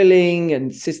self-fulfilling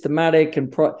and systematic,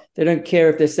 and they don't care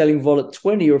if they're selling vol at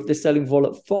 20 or if they're selling vol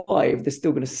at 5, they're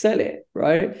still going to sell it,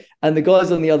 right? And the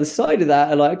guys on the other side of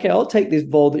that are like, okay, I'll take this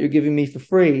vol that you're giving me for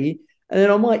free, and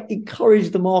then I might encourage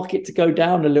the market to go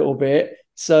down a little bit,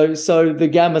 so the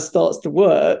gamma starts to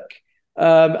work,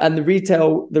 and the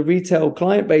retail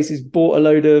client base has bought a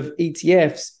load of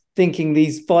ETFs thinking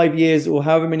these 5 years or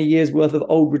however many years worth of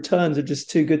old returns are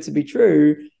just too good to be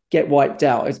true, get wiped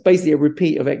out. It's basically a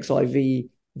repeat of XIV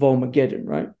Volmageddon,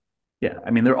 right? Yeah,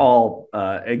 I mean, they're all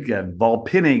again vol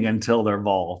pinning until they're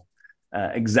vol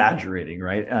exaggerating,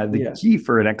 right? The key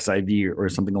for an XIV or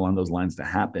something along those lines to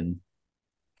happen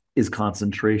is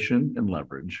concentration and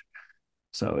leverage.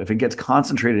 So if it gets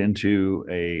concentrated into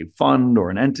a fund or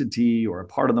an entity or a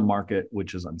part of the market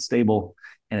which is unstable,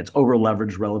 and it's over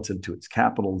leveraged relative to its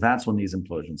capital, that's when these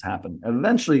implosions happen.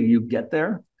 Eventually you get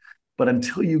there, but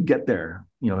until you get there,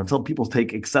 until people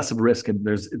take excessive risk, and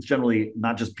it's generally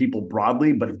not just people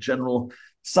broadly, but in general,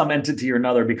 some entity or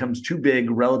another becomes too big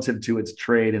relative to its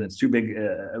trade, and it's too big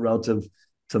relative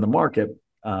to the market.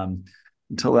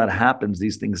 Until that happens,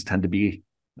 these things tend to be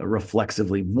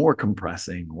reflexively more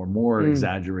compressing or more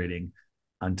exaggerating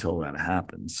until that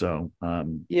happens. So I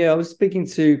was speaking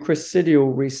to Chris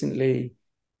Sidial recently,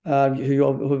 who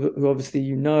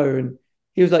obviously and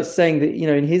he was like saying that,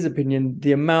 in his opinion,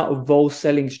 the amount of vol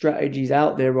selling strategies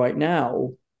out there right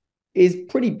now is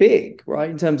pretty big, right,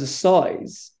 in terms of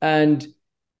size. And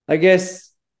I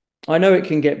guess I know it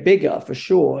can get bigger for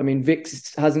sure. I mean,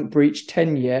 VIX hasn't breached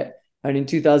 10 yet. And in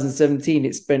 2017,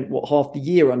 it spent half the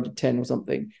year under 10 or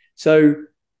something. So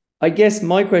I guess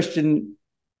my question,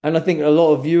 and I think a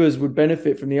lot of viewers would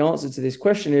benefit from the answer to this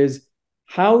question, is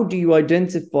how do you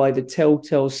identify the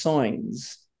telltale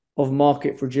signs of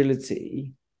market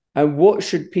fragility, and what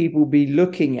should people be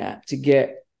looking at to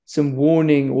get some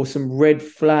warning or some red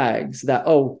flags that,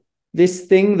 this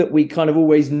thing that we kind of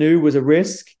always knew was a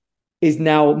risk is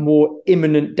now more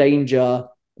imminent danger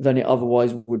than it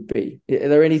otherwise would be? Are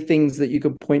there any things that you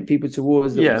could point people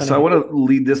towards? So I want to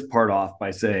lead this part off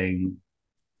by saying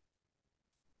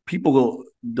people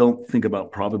don't think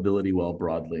about probability well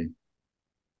broadly.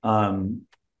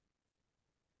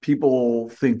 People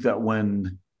think that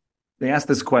when they ask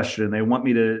this question, they want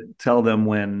me to tell them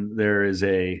when there is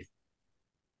a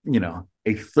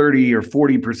 30 or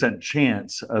 40%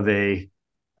 chance of a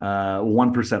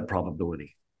 1%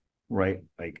 probability, right?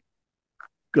 Like,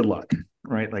 good luck,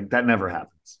 right? Like, that never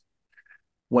happens.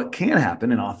 What can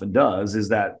happen, and often does, is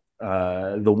that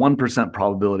the 1%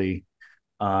 probability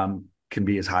can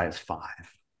be as high as 5,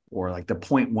 or like the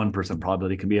 0.1%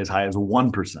 probability can be as high as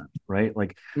 1%, right?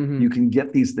 Like, you can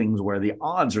get these things where the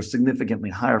odds are significantly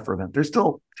higher for event. They're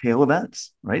still tail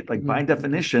events, right? Like, by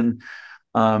definition,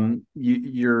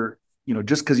 you're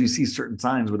just because you see certain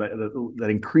signs that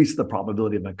increase the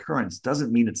probability of occurrence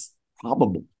doesn't mean it's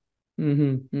probable.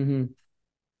 And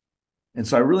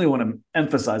so I really want to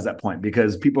emphasize that point,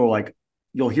 because people are like,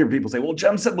 you'll hear people say, well,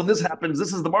 Jem said when this happens,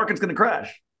 this is the market's going to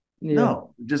crash. Yeah.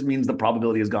 No, it just means the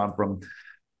probability has gone from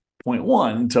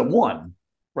 0.1 to 1,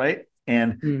 right?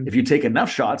 And if you take enough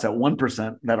shots at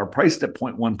 1% that are priced at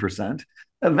 0.1%,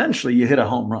 eventually you hit a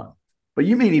home run. But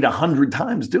you may need 100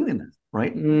 times doing that,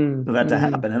 right? For that to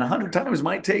happen. And 100 times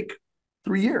might take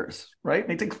 3 years, right? It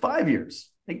may take 5 years,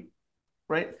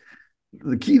 right?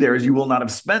 The key there is you will not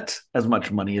have spent as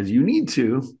much money as you need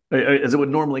to, as it would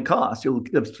normally cost. You'll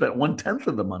have spent 1/10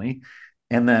 of the money,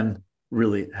 and then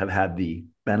really have had the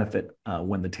benefit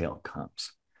when the tail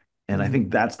comes. And I think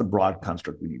that's the broad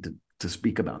construct we need to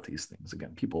speak about these things.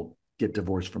 Again, people get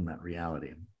divorced from that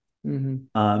reality.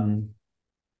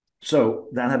 So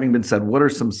that having been said, what are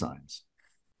some signs?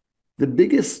 The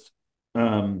biggest,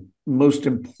 most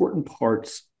important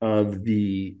parts of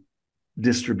the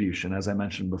distribution, as I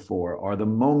mentioned before, are the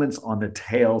moments on the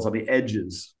tails, on the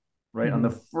edges, right? On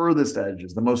the furthest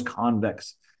edges, the most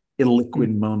convex,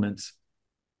 illiquid moments.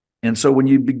 And so when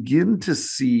you begin to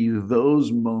see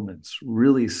those moments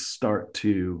really start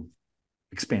to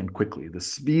expand quickly, the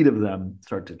speed of them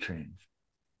start to change.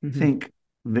 Think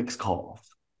VIX calls.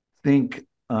 Think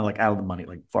like out of the money,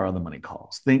 like far out of the money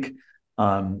calls. Think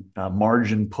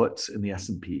margin puts in the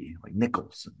S&P, like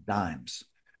nickels and dimes.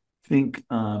 Think,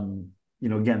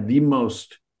 again,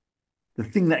 the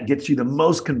thing that gets you the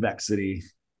most convexity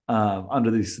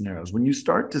under these scenarios. When you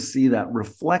start to see that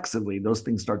reflexively, those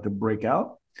things start to break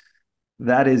out,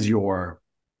 that is your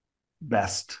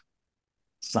best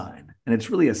sign. And it's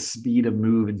really a speed of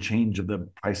move and change of the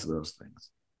price of those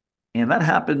things. And that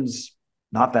happens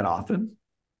not that often.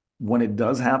 When it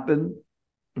does happen,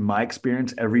 in my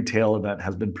experience, every tail event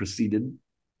has been preceded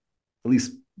at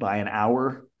least by an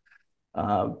hour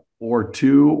or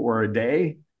 2 or a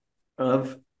day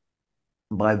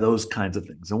by those kinds of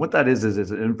things. And what that is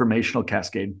an informational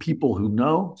cascade. People who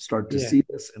know start to see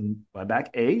this and buy back,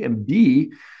 A, and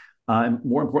B,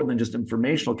 more important than just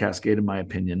informational cascade, in my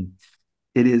opinion,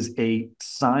 it is a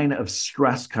sign of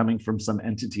stress coming from some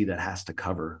entity that has to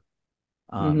cover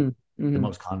the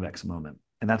most convex moment.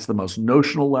 And that's the most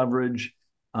notional leverage.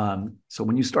 So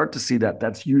when you start to see that,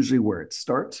 that's usually where it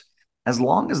starts. As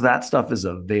long as that stuff is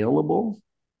available,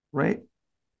 right?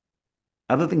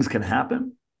 Other things can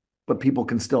happen, but people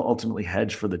can still ultimately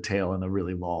hedge for the tail and the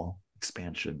really vol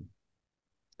expansion.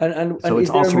 And so it's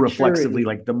also reflexively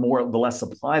like the less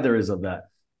supply there is of that,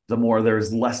 the more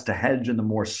there's less to hedge and the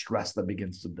more stress that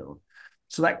begins to build.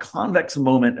 So that convex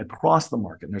moment across the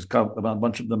market, and there's about a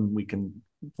bunch of them we can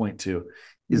point to,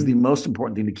 is the most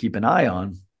important thing to keep an eye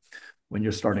on when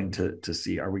you're starting to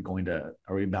see, are we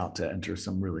about to enter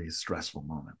some really stressful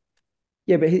moment?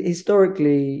 Yeah, but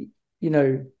historically,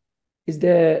 is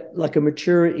there like a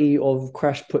maturity of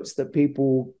crash puts that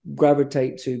people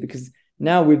gravitate to? Because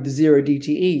now with the zero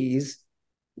DTEs,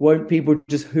 won't people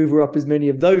just hoover up as many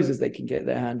of those as they can get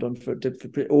their hand on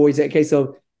or is it a case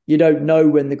of you don't know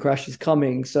when the crash is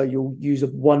coming, so you'll use a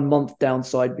 1 month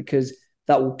downside because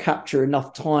that will capture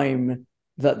enough time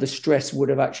that the stress would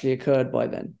have actually occurred by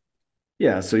then?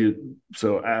 Yeah. So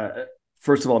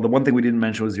first of all, the one thing we didn't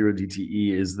mention with zero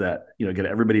DTE is that, again,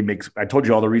 I told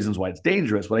you all the reasons why it's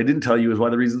dangerous. What I didn't tell you is why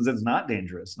the reasons it's not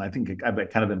dangerous. And I think I've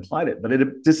kind of implied it, but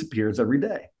it disappears every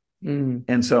day.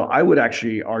 And so I would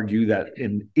actually argue that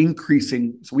in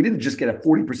increasing, so we didn't just get a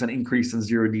 40% increase in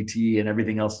zero DTE and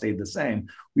everything else stayed the same.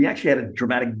 We actually had a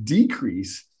dramatic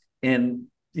decrease in,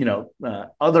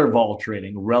 other vol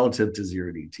trading relative to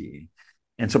zero DTE.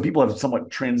 And so people have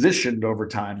somewhat transitioned over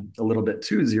time a little bit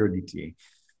to zero DTE.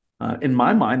 In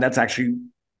my mind, that's actually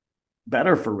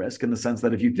better for risk in the sense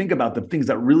that if you think about the things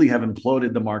that really have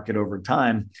imploded the market over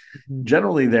time,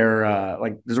 generally they're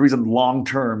there's a reason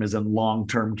long-term is in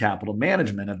long-term capital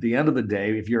management. At the end of the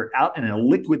day, if you're out in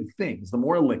illiquid things, the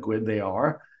more liquid they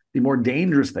are, the more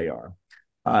dangerous they are.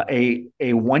 a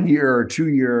 1 year or 2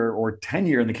 year or 10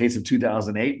 year in the case of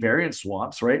 2008 variance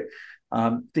swaps, right?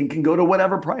 Thing can go to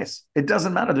whatever price. It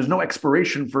doesn't matter. There's no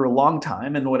expiration for a long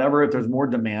time, and whatever. If there's more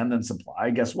demand than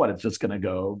supply, guess what? It's just going to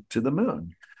go to the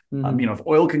moon. If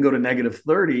oil can go to negative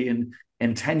 30 and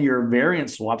 10-year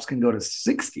variance swaps can go to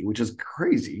 60, which is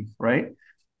crazy, right?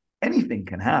 Anything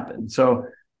can happen. So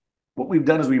what we've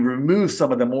done is we remove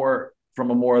some of the more from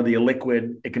a more of the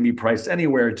illiquid, it can be priced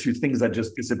anywhere, to things that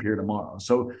just disappear tomorrow.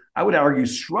 So I would argue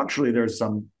structurally there's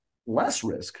some less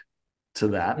risk to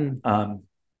that.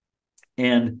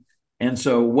 And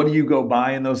so what do you go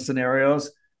buy in those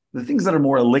scenarios? The things that are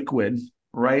more illiquid,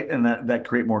 right, and that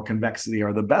create more convexity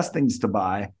are the best things to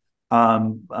buy.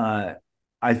 I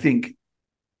think,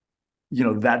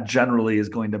 that generally is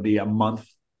going to be a month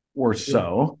or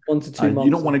so. 1 to 2 months.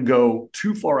 You don't want to go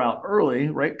too far out early,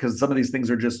 right? Because some of these things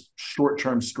are just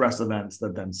short-term stress events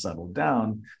that then settle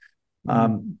down.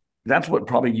 That's what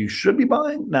probably you should be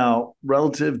buying now,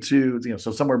 relative to,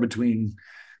 so somewhere between,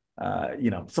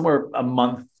 somewhere a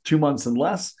month, 2 months and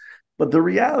less. But the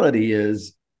reality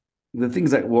is the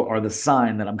things that are the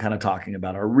sign that I'm kind of talking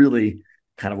about are really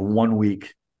kind of 1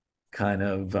 week kind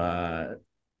of,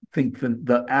 think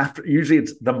the after, usually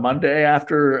it's the Monday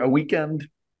after a weekend.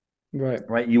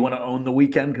 Right. You want to own the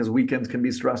weekend because weekends can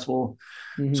be stressful.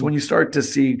 So when you start to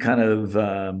see kind of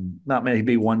not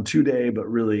maybe 1-2 day, but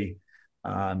really,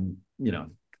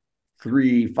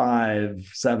 3,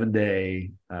 5, 7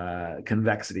 day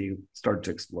convexity start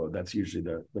to explode, that's usually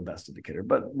the best indicator.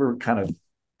 But we're kind of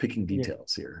picking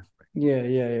details here.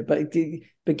 Yeah. But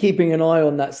keeping an eye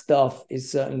on that stuff is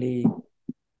certainly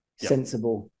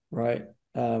sensible, right?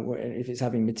 If it's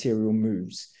having material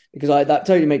moves, because that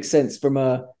totally makes sense from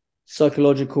a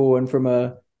psychological and from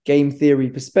a game theory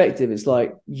perspective. It's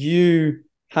like you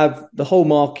have the whole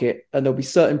market, and there'll be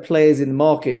certain players in the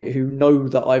market who know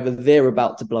that either they're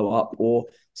about to blow up or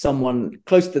someone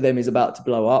close to them is about to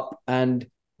blow up, and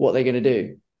what they're going to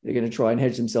do, they're going to try and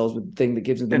hedge themselves with the thing that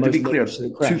gives them the most. To be clear,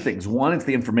 two things. One, it's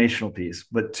the informational piece,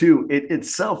 but two, it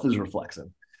itself is reflexive,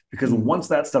 because once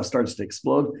that stuff starts to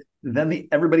explode, then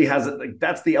everybody has it. Like,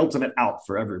 that's the ultimate out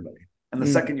for everybody. And the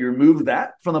second you remove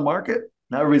that from the market,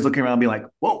 now everybody's looking around and being like,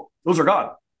 whoa, those are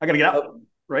gone. I got to get out.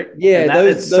 Right. Yeah.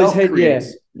 Those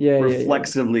creates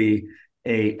reflexively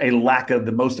a lack of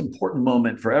the most important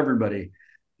moment for everybody.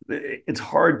 It's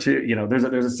hard to,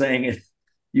 there's a saying,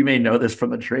 you may know this from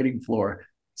the trading floor: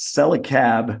 sell a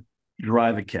cab,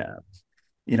 drive a cab.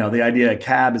 The idea a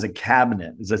cab is a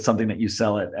cabinet. Is that something that you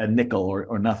sell at a nickel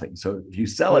or nothing? So if you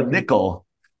sell a nickel,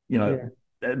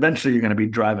 eventually you're going to be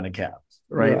driving a cab.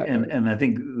 Right. And I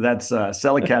think that's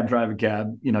sell a cab, drive a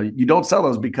cab. You don't sell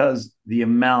those because the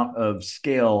amount of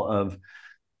scale of,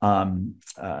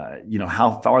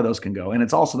 how far those can go. And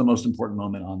it's also the most important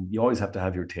moment you always have to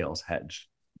have your tails hedged,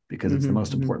 because it's the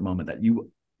most important moment that you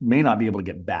may not be able to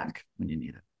get back when you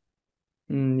need it.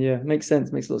 Yeah, makes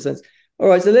sense. Makes a lot of sense. All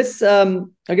right. So let's,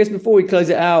 I guess before we close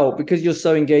it out, because you're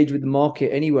so engaged with the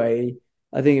market anyway,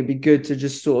 I think it'd be good to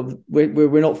just sort of,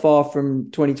 we're not far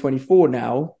from 2024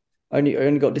 now.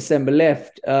 Only got December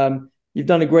left. You've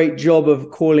done a great job of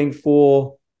calling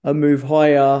for a move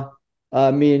higher.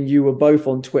 Me and you were both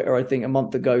on Twitter, I think, a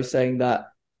month ago, saying that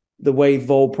the way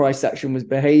vol price action was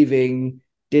behaving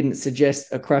didn't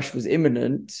suggest a crash was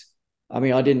imminent. I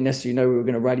mean, I didn't necessarily know we were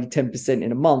going to rally 10%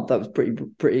 in a month. That was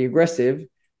pretty aggressive.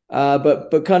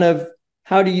 But kind of,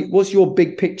 what's your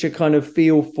big picture kind of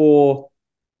feel for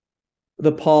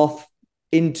the path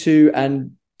into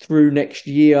and through next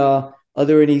year? Are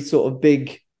there any sort of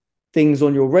big things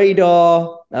on your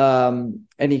radar?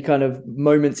 Any kind of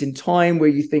moments in time where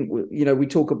you think, we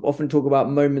often talk about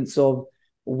moments of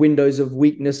windows of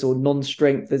weakness or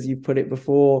non-strength, as you put it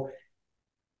before.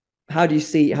 How do you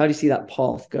see that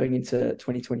path going into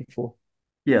 2024?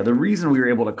 Yeah, the reason we were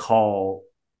able to call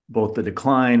both the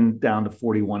decline down to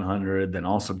 4,100, then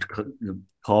also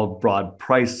called broad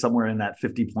price somewhere in that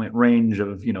 50-point range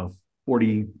of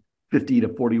 50 to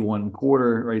 41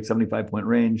 quarter, right? 75-point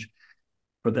range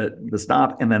for the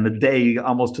stop. And then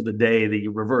almost to the day, the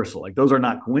reversal. Like, those are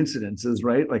not coincidences,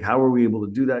 right? Like, how are we able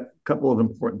to do that? A couple of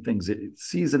important things.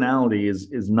 Seasonality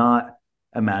is not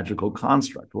a magical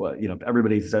construct.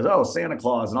 Everybody says, oh, Santa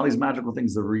Claus and all these magical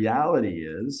things. The reality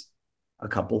is a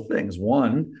couple things.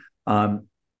 One,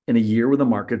 in a year where the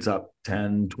market's up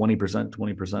 10,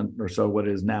 20% or so, what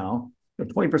it is now,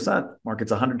 20%,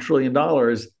 market's $100 trillion.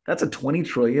 That's a $20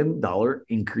 trillion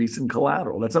increase in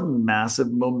collateral. That's a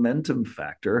massive momentum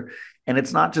factor. And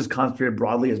it's not just concentrated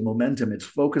broadly as momentum. It's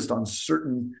focused on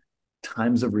certain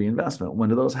times of reinvestment. When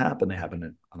do those happen? They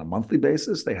happen on a monthly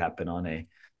basis. They happen on a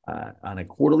on a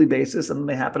quarterly basis, and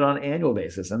they happen on an annual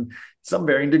basis, and some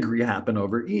varying degree happen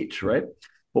over each, right?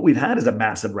 What we've had is a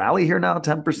massive rally here now,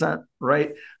 10%,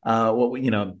 right?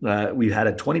 We've had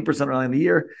a 20% rally in the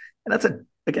year, and that's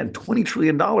again $20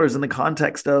 trillion in the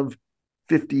context of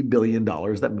 $50 billion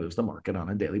that moves the market on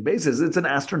a daily basis. It's an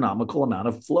astronomical amount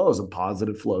of flows, of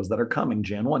positive flows that are coming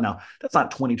Jan 1. Now, that's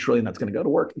not 20 trillion that's going to go to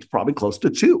work. It's probably close to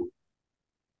two,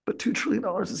 but $2 trillion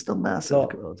is still massive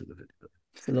relative to 50 billion.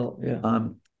 It's a lot, yeah.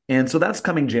 And so that's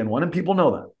coming Jan 1, and people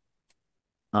know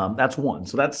that. That's one.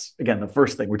 So that's, again, the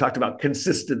first thing. We talked about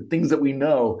consistent things that we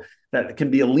know that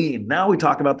can be a lean. Now we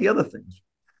talk about the other things.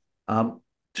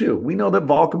 Two, we know that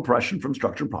vol compression from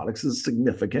structured products is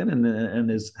significant and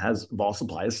has vol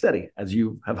supply is steady, as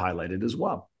you have highlighted as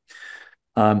well.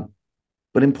 But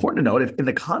important to note, if in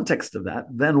the context of that,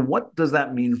 then what does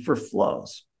that mean for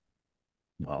flows?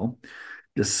 Well,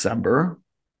 December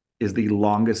is the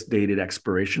longest dated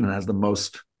expiration and has the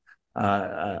most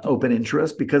open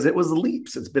interest because it was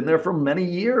leaps. It's been there for many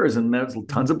years, and there's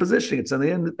tons of positioning. It's in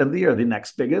the end of the year. The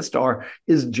next biggest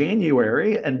is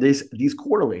January, and these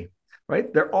quarterly.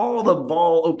 Right? They're all the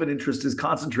vol open interest is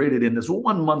concentrated in this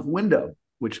 1 month window,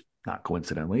 which not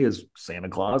coincidentally is Santa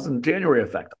Claus and January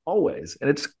effect always. And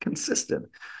it's consistent.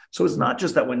 So it's not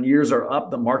just that when years are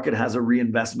up, the market has a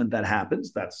reinvestment that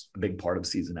happens. That's a big part of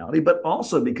seasonality, but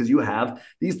also because you have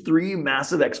these three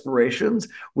massive expirations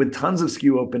with tons of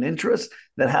skew open interest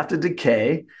that have to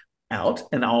decay out,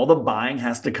 and all the buying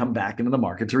has to come back into the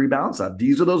market to rebalance that.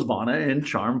 These are those Vanna and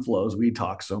Charm flows we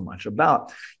talk so much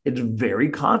about. It's very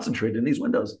concentrated in these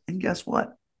windows. And guess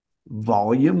what?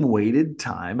 Volume weighted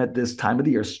time at this time of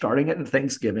the year, starting at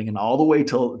Thanksgiving and all the way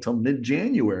till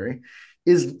mid-January,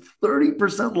 is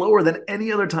 30% lower than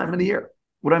any other time of the year.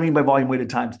 What do I mean by volume weighted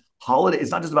times? Holiday.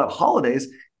 It's not just about holidays.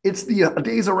 It's the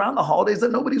days around the holidays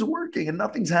that nobody's working and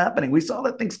nothing's happening. We saw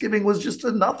that Thanksgiving was just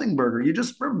a nothing burger. You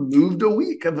just removed a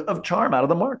week of charm out of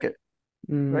the market,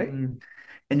 right? And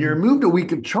you removed a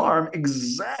week of charm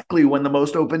exactly when the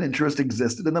most open interest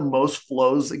existed and the most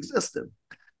flows existed.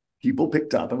 People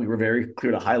picked up, and we were very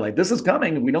clear to highlight, this is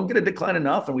coming. If we don't get a decline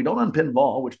enough and we don't unpin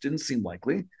vol, which didn't seem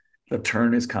likely, the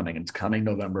turn is coming. It's coming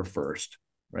November 1st,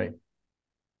 right?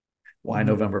 Why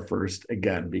November 1st?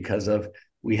 Again, because of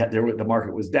the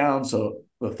market was down. So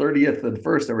the 30th and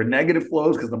 1st, there were negative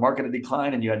flows because the market had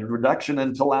declined and you had a reduction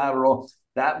in collateral.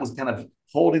 That was kind of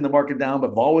holding the market down,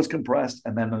 but vol was compressed.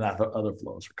 And then the other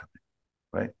flows are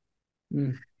coming,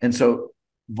 right? And so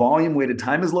volume weighted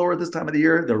time is lower at this time of the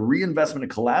year. The reinvestment of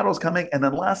collateral is coming. And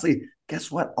then lastly, guess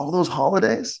what? All those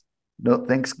holidays,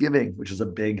 Thanksgiving, which is a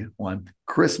big one,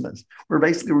 Christmas, we're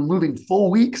basically removing full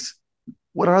weeks.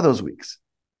 What are those weeks?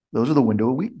 Those are the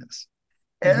window of weakness.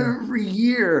 Every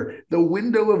year, the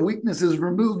window of weakness is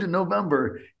removed in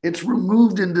November. It's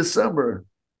removed in December.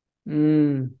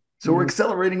 So we're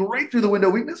accelerating right through the window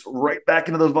of weakness, right back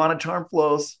into those Vanna-Charmer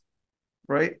flows,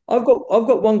 right? I've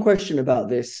got one question about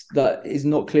this that is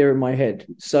not clear in my head.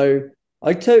 So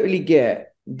I totally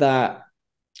get that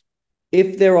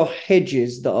if there are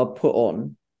hedges that are put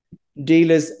on,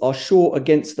 dealers are short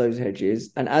against those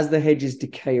hedges, and as the hedges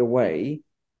decay away,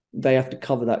 they have to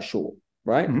cover that short,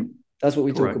 right? That's what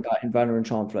we talk about in Vanna and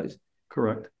Charm flows.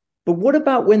 Correct. But what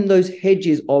about when those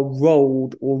hedges are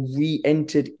rolled or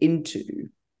re-entered into?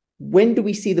 When do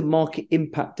we see the market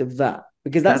impact of that?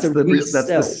 Because that's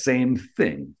the same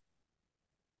thing.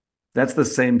 That's the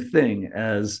same thing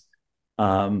as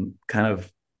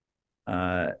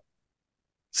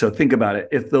so think about it.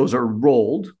 If those are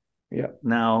rolled,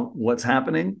 now what's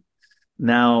happening?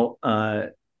 Now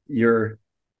you're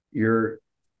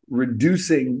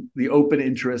reducing the open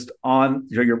interest on,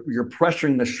 you're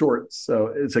pressuring the shorts.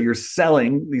 So you're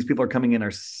selling, these people are coming in, are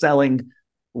selling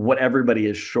what everybody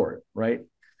is short, right?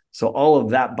 So all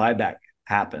of that buyback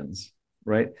happens,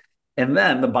 right? And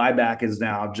then the buyback is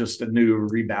now just a new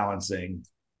rebalancing,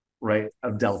 right,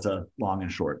 of delta long and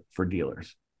short for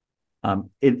dealers.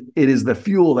 It is the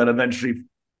fuel that eventually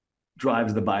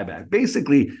drives the buyback.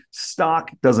 Basically,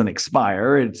 stock doesn't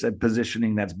expire. It's a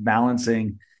positioning that's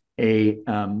balancing a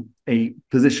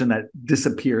position that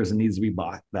disappears and needs to be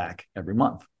bought back every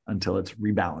month until it's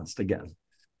rebalanced again.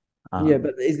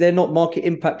 But is there not market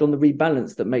impact on the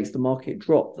rebalance that makes the market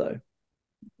drop, though?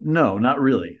 No, not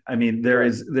really. I mean, there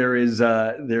is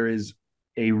a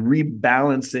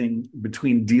rebalancing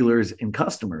between dealers and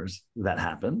customers that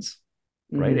happens,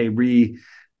 right?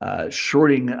 A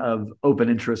shorting of open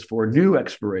interest for new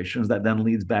expirations that then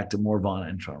leads back to more Vanna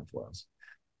and Charm flows.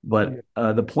 But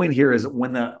the point here is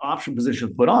when the option position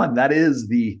is put on, that is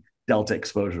the delta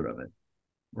exposure of it,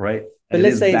 right? But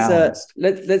let's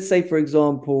say, for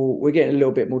example, we're getting a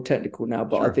little bit more technical now,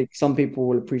 but I think some people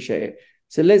will appreciate it.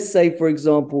 So let's say, for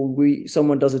example,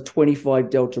 someone does a 25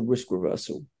 delta risk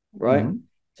reversal, right? Mm-hmm.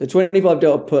 So 25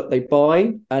 delta put, they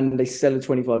buy and they sell a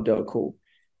 25 delta call.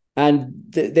 And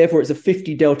therefore it's a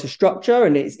 50 delta structure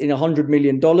and it's in $100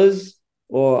 million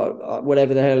or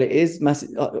whatever the hell it is, massive,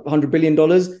 $100 billion.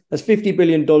 That's $50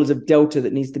 billion of delta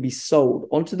that needs to be sold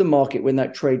onto the market when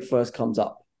that trade first comes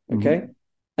up, okay? Mm-hmm.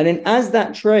 And then as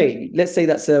that trade, let's say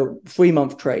that's a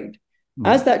 3-month trade,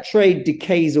 as that trade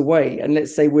decays away, and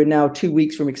let's say we're now 2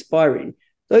 weeks from expiry,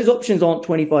 those options aren't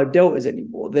 25 deltas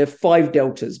anymore. They're 5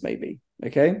 deltas maybe,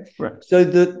 okay? Right. So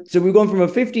we've gone from a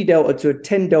 50 delta to a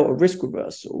 10 delta risk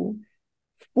reversal.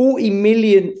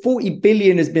 40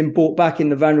 billion has been bought back in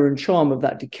the Vanna-Charmer of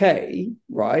that decay,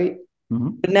 right? Mm-hmm.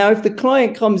 But now if the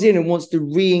client comes in and wants to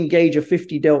re-engage a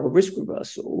 50 delta risk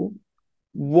reversal,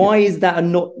 why is that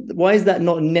not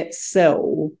a net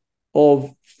sell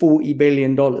of $40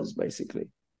 billion basically?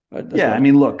 Right? I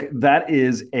mean, look, that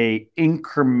is a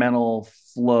incremental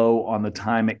flow on the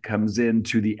time it comes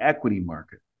into the equity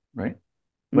market, right?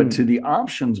 But to the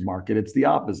options market, it's the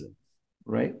opposite,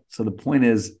 right? So the point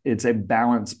is, it's a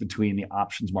balance between the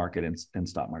options market and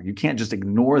stock market. You can't just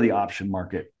ignore the option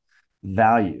market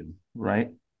value,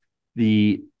 right?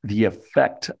 The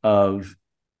effect of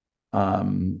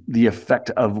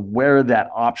where that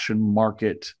option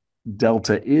market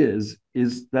delta is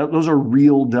that those are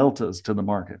real deltas to the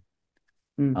market.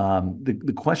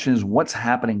 The question is, what's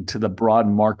happening to the broad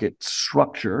market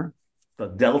structure, the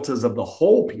deltas of the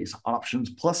whole piece,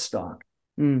 options plus stock,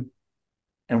 and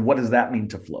what does that mean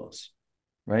to flows,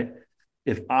 right?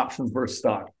 If options versus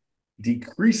stock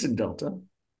decrease in delta,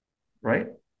 right,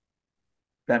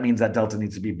 that means that delta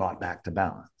needs to be bought back to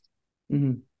balance.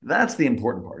 That's the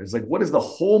important part. It's like, what is the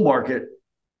whole market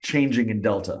changing in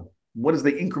delta? What is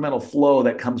the incremental flow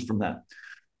that comes from that?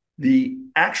 The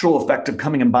actual effect of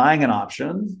coming and buying an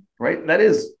option, right? That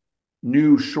is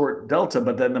new short delta,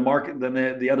 but then the market, then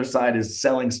the other side is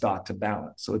selling stock to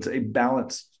balance. So it's a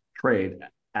balanced trade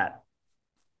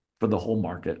for the whole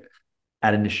market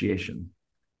at initiation,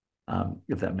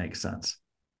 if that makes sense.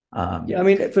 I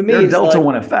mean, for me, there are it's delta like,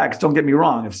 one effects. Don't get me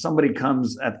wrong. If somebody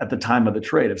comes at the time of the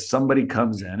trade, if somebody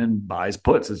comes in and buys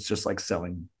puts, it's just like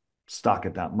selling stock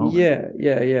at that moment.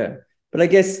 Yeah. But I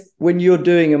guess when you're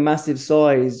doing a massive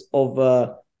size of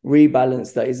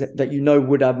rebalance that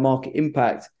would have market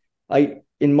impact,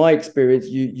 in my experience,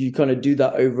 you kind of do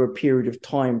that over a period of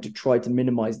time to try to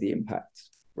minimize the impact,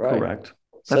 right? Correct.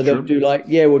 So they'll do like,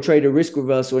 we'll trade a risk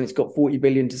reversal and it's got 40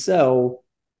 billion to sell,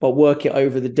 but work it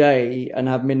over the day and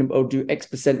have minimum or do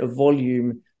X% of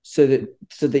volume so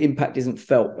the impact isn't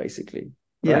felt, basically.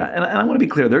 Right? Yeah, and I want to be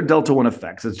clear, they're delta one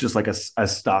effects. It's just like a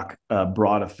stock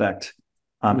broad effect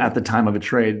at the time of a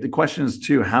trade. The question is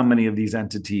too, how many of these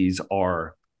entities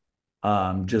are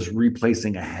just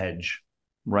replacing a hedge,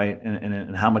 right?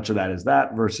 And how much of that is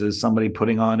that versus somebody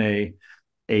putting on a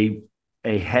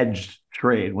hedged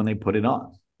trade when they put it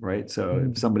on, right? So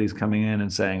if somebody's coming in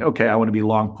and saying, okay, I want to be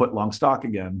long put, long stock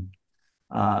again,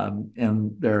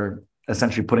 and they're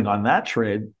essentially putting on that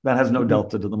trade, that has no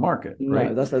delta to the market,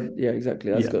 right? No,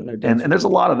 exactly. That's got no delta. And there's a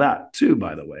lot of that too,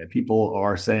 by the way. People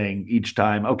are saying each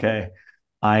time, okay,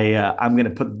 I'm going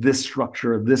to put this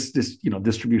structure, this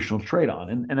distributional trade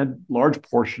on, and a large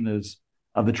portion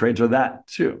of the trades are that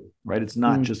too, right? It's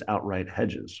not just outright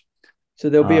hedges. So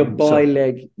there'll be a buy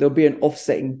leg, there'll be an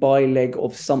offsetting buy leg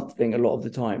of something a lot of the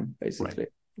time, basically.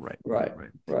 Right.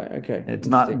 Okay. It's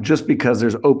not just because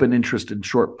there's open interest in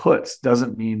short puts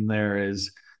doesn't mean there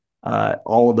is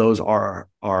all of those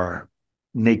are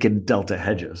naked delta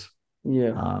hedges.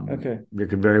 Okay. There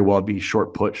could very well be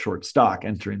short put, short stock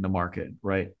entering the market,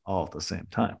 right, all at the same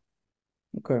time.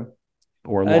 Okay.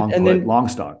 Or long put, then, long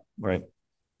stock, right?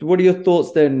 What are your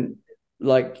thoughts then?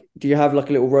 Like, do you have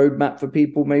like a little roadmap for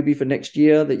people maybe for next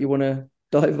year that you want to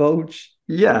divulge?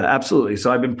 Yeah, absolutely.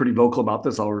 So I've been pretty vocal about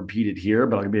this. I'll repeat it here,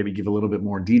 but I'll maybe give a little bit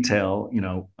more detail.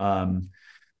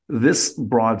 This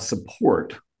broad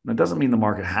support, that doesn't mean the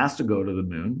market has to go to the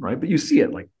moon, right? But you see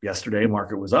it, like yesterday,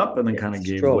 market was up and then kind of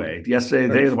gave way.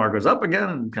 Yesterday, the market was up again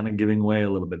and kind of giving way a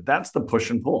little bit. That's the push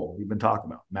and pull we've been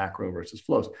talking about, macro versus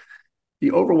flows.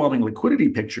 The overwhelming liquidity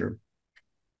picture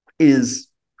is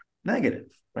negative,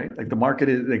 right? Like the market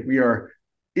is like, we are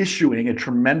issuing a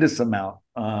tremendous amount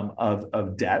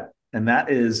of debt, and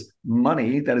that is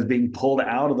money that is being pulled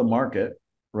out of the market,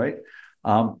 right,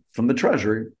 from the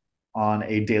treasury on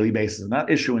a daily basis. And that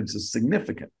issuance is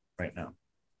significant right now.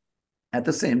 At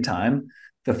the same time,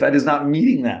 the Fed is not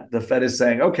meeting that. The Fed is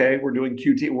saying, okay, we're doing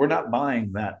QT. We're not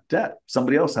buying that debt.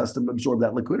 Somebody else has to absorb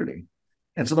that liquidity.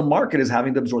 And so the market is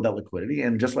having to absorb that liquidity.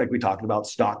 And just like we talked about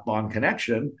stock bond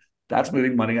connection, that's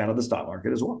moving money out of the stock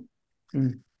market as well.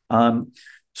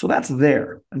 So that's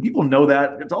there. And people know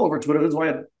that. It's all over Twitter. That's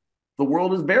why the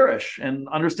world is bearish, and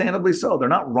understandably so. They're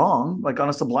not wrong. Like on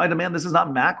a supply demand, this is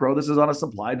not macro. This is on a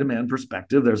supply demand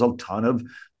perspective. There's a ton of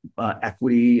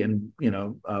equity and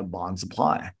bond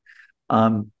supply.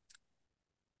 Now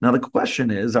the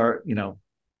question is,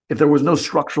 if there was no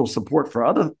structural support for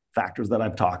other factors that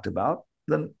I've talked about,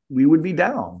 then we would be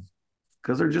down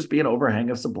because there'd just be an overhang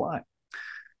of supply.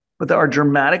 But there are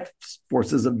dramatic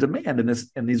forces of demand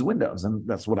in these windows, and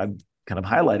that's what I've kind of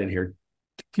highlighted here.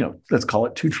 Let's call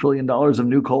it $2 trillion of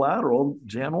new collateral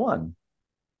Jan 1.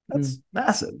 That's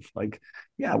massive. Like,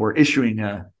 yeah, we're issuing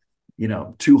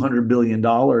 $200 billion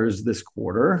this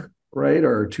quarter, right?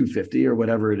 Or 250 or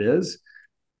whatever it is.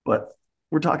 But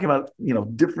we're talking about,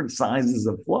 different sizes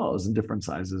of flows and different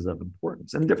sizes of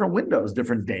importance and different windows,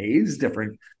 different days,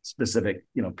 different specific,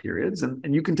 periods.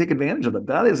 And you can take advantage of it.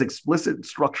 That is explicit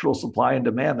structural supply and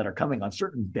demand that are coming on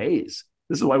certain days.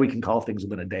 This is why we can call things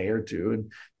within a day or two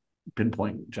and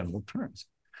pinpoint general terms.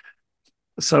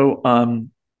 So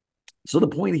the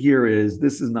point here is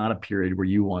this is not a period where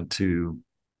you want to,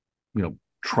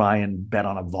 try and bet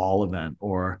on a vol event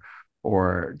or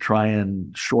try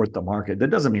and short the market. That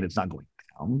doesn't mean it's not going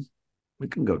down. We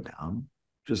can go down,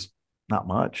 just not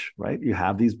much, right? You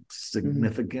have these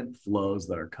significant flows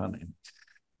that are coming.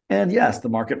 And yes, the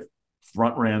market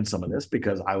front ran some of this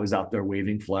because I was out there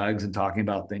waving flags and talking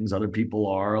about things other people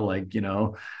are like,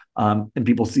 and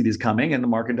people see these coming and the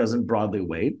market doesn't broadly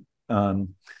weight.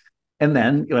 And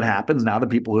then what happens now, the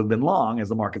people who have been long, as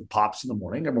the market pops in the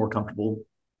morning, are more comfortable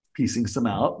piecing some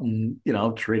out and,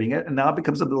 trading it. And now it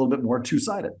becomes a little bit more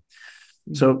two-sided.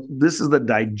 So this is the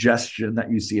digestion that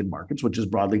you see in markets, which is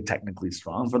broadly technically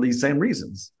strong for these same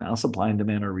reasons. Now supply and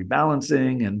demand are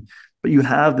rebalancing, but you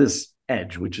have this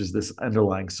edge, which is this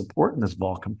underlying support and this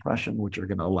vol compression, which are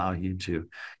going to allow you to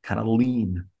kind of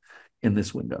lean in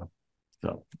this window.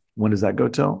 So when does that go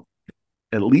till?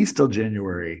 At least till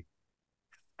January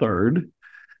 3rd,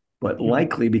 but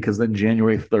likely because then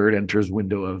January 3rd enters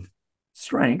window of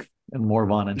strength and more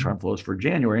Vanna-Charmer flows for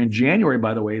January. And January,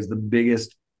 by the way, is the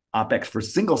biggest OPEX for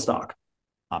single stock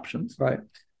options. Right.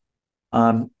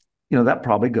 That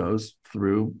probably goes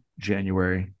through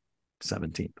January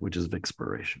 17th, which is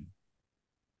expiration.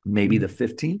 Maybe the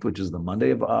 15th, which is the Monday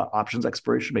of options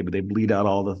expiration. Maybe they bleed out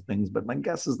all the things, but my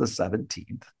guess is the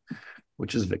 17th,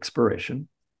 which is expiration.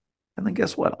 And then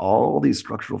guess what? All these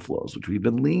structural flows, which we've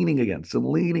been leaning against, and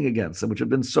which have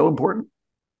been so important,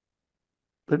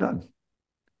 they're done.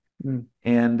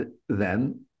 And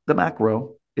then the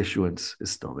macro issuance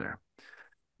is still there.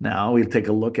 Now we take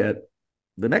a look at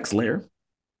the next layer,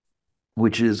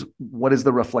 which is what is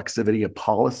the reflexivity of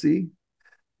policy?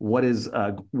 What is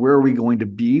where are we going to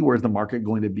be? Where's the market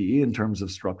going to be in terms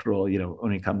of structural,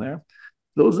 when you come there?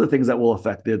 Those are the things that will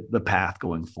affect the path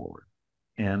going forward.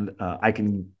 And I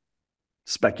can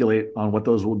speculate on what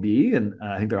those will be, and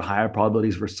I think there are higher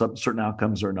probabilities for certain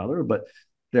outcomes or another. But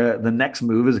the next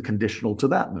move is conditional to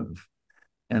that move,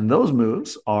 and those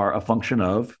moves are a function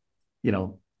of,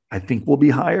 I think we'll be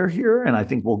higher here, and I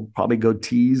think we'll probably go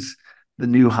tease the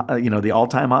new, the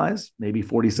all-time highs, maybe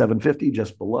 47.50,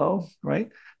 just below, right?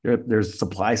 There's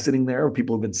supply sitting there.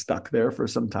 People have been stuck there for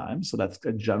some time, so that's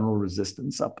a general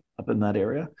resistance up in that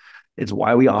area. It's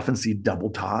why we often see double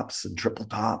tops and triple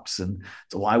tops, and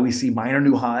it's why we see minor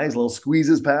new highs, little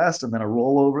squeezes past, and then a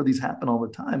rollover. These happen all the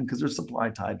time because there's supply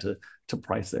tied to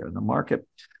price there in the market.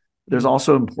 There's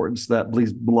also importance that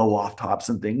these blow off tops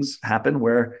and things happen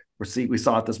where we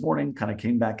saw it this morning, kind of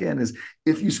came back in, is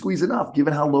if you squeeze enough,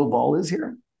 given how low vol is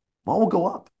here, vol will go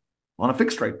up on a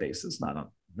fixed rate basis, not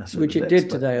necessarily which it did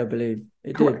today, I believe.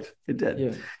 It did.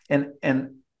 Yeah.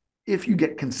 And if you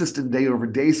get consistent day over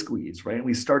day squeeze, right, and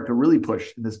we start to really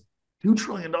push this $2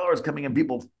 trillion coming in,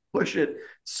 people push it,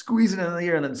 squeeze it in the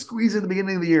year, and then squeeze it in the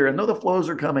beginning of the year, and know the flows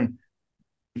are coming.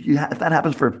 If that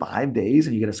happens for 5 days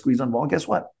and you get a squeeze on vol, guess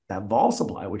what? That vol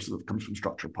supply, which comes from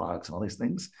structured products and all these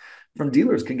things, from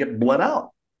dealers can get bled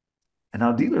out. And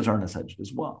now dealers aren't as hedged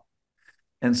as well.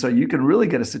 And so you can really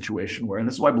get a situation where, and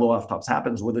this is why blow off tops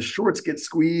happens, where the shorts get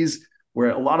squeezed,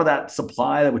 where a lot of that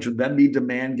supply, which would then be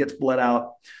demand, gets bled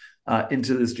out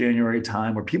into this January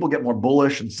time, where people get more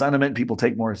bullish and sentiment, people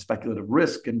take more speculative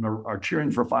risk and are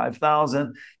cheering for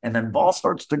 5,000, and then vol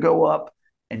starts to go up,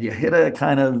 and you hit a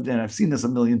kind of, and I've seen this not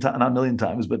a million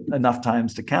times, but enough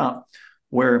times to count,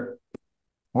 where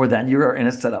then you're in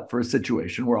a setup for a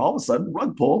situation where all of a sudden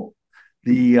rug pull,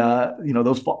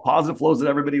 those positive flows that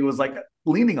everybody was like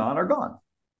leaning on are gone.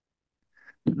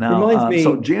 Now,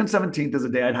 so Jan 17th is a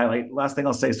day I'd highlight. Last thing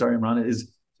I'll say, sorry, Imran,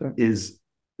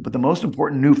 but the most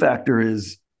important new factor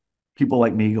is people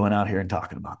like me going out here and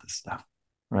talking about this stuff.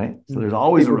 right? So there's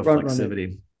always a People front run it.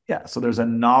 reflexivity. Yeah. So there's a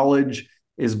knowledge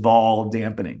is vol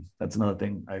dampening. That's another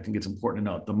thing I think it's important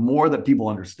to note. The more that people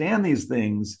understand these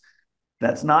things,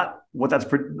 that's not what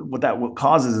what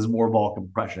causes is more vol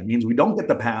compression. It means we don't get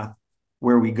the path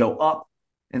where we go up.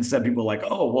 Instead, people are like,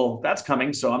 oh, well, that's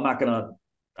coming, so I'm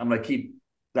gonna keep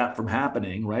that from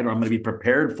happening, right? Or I'm gonna be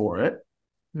prepared for it.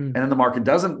 And then the market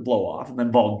doesn't blow off, and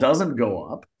then vol doesn't go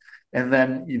up, and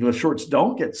then the shorts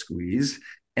don't get squeezed.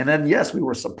 And then, yes, we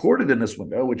were supported in this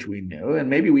window, which we knew, and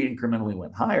maybe we incrementally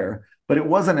went higher, but it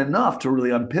wasn't enough to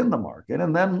really unpin the market.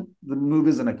 And then the move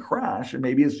isn't a crash, and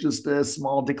maybe it's just a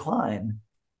small decline,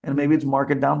 and maybe it's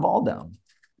market down, vol down.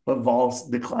 But vol's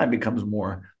decline becomes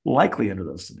more likely under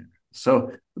those scenarios.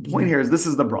 So the point here is this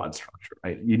is the broad structure,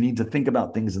 right? You need to think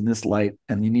about things in this light,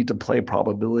 and you need to play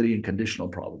probability and conditional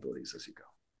probabilities as you go.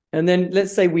 And then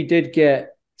let's say we did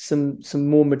get some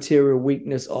more material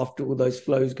weakness after all those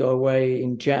flows go away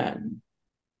in Jan.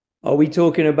 Are we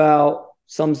talking about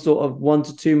some sort of 1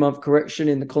 to 2 month correction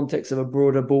in the context of a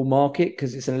broader bull market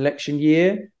because it's an election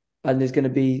year and there's going to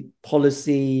be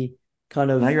policy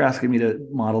kind of... Now you're asking me to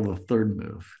model the third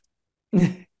move.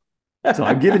 So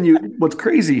I've given you what's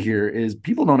crazy here is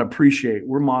people don't appreciate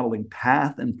we're modeling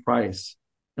path and price.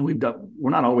 And we're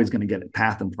not always going to get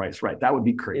path and price right. That would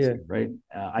be crazy, right?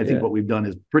 I think what we've done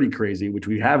is pretty crazy, which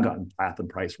we have gotten path and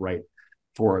price right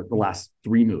for the last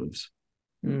 3 moves.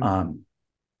 The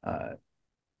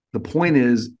point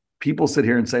is people sit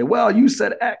here and say, well, you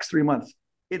said X 3 months.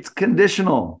 It's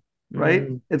conditional, right?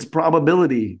 It's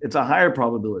probability. It's a higher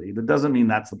probability. That doesn't mean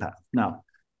that's the path. Now,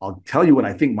 I'll tell you what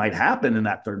I think might happen in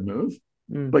that third move.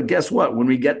 But guess what? When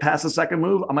we get past the second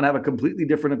move, I'm going to have a completely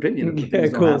different opinion of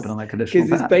things that happen on that conditional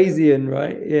path. Because it's Bayesian,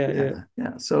 right?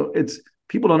 Yeah. So it's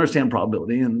people don't understand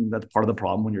probability, and that's part of the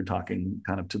problem when you're talking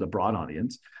kind of to the broad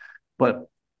audience. But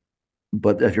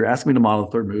if you're asking me to model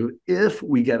the third move, if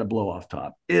we get a blow off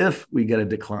top, if we get a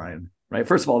decline, right?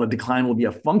 First of all, the decline will be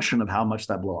a function of how much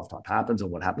that blow off top happens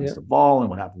and what happens to vol and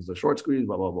what happens to short squeeze,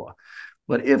 blah, blah, blah.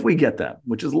 But if we get that,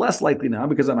 which is less likely now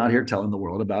because I'm out here telling the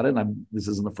world about it, and this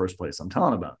isn't the first place I'm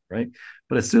telling about it, right?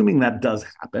 But assuming that does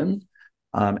happen,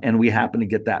 and we happen to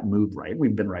get that move right,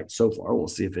 we've been right so far, we'll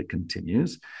see if it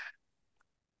continues.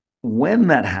 When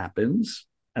that happens,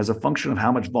 as a function of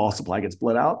how much vol supply gets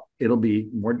bled out, it'll be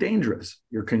more dangerous.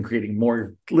 You're creating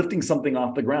more, lifting something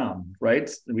off the ground, right?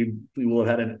 We will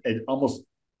have had an almost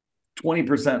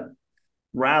 20%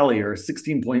 rally or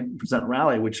 16%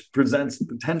 rally, which presents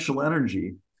potential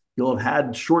energy. You'll have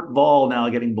had short vol now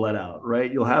getting bled out, right?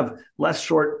 You'll have less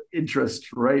short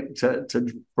interest, right,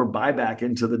 for buyback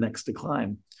into the next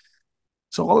decline.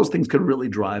 So all those things could really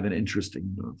drive an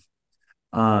interesting move.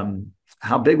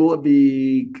 How big will it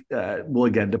be? Will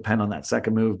again depend on that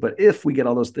second move. But if we get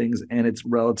all those things and it's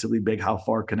relatively big, how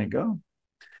far can it go?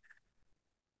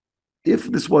 If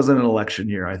this wasn't an election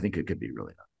year, I think it could be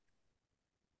really nice.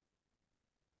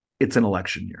 It's an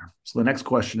election year. So the next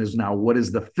question is now, what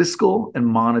is the fiscal and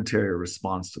monetary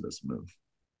response to this move?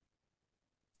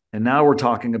 And now we're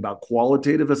talking about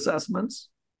qualitative assessments.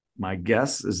 My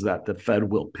guess is that the Fed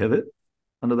will pivot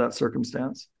under that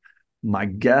circumstance. My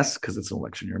guess, because it's an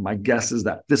election year, my guess is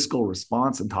that fiscal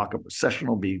response and talk of recession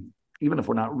will be, even if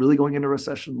we're not really going into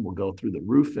recession, we'll go through the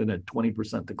roof in a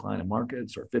 20% decline in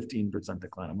markets or 15%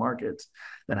 decline in markets.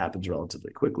 That happens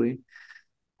relatively quickly.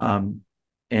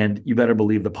 And you better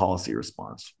believe the policy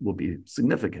response will be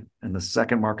significant. And the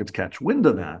second markets catch wind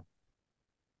of that,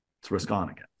 it's risk on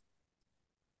again.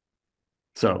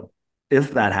 So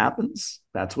if that happens,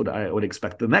 that's what I would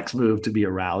expect the next move to be,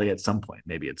 a rally at some point.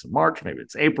 Maybe it's in March, maybe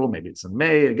it's April, maybe it's in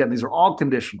May. Again, these are all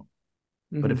conditional.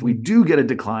 But if we do get a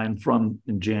decline from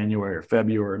in January or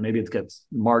February, maybe it gets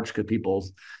March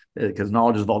because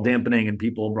knowledge is all dampening and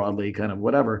people broadly kind of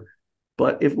whatever.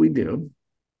 But if we do,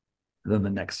 then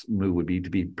the next move would be to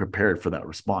be prepared for that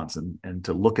response and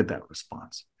to look at that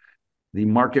response. The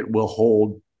market will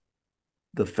hold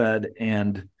the Fed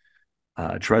and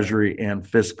Treasury and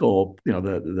fiscal,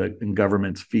 the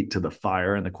government's feet to the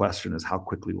fire. And the question is, how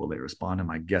quickly will they respond? And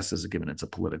my guess is, given it's a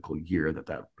political year,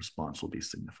 that response will be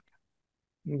significant.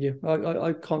 Yeah,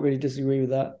 I can't really disagree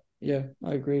with that. Yeah,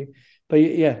 I agree. But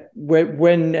yeah,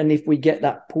 when and if we get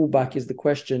that pullback is the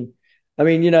question. I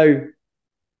mean,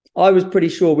 I was pretty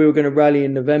sure we were going to rally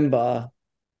in November.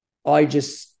 I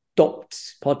just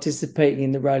stopped participating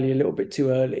in the rally a little bit too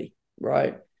early,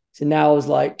 right? So now I was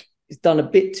like, it's done a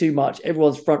bit too much.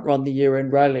 Everyone's front run the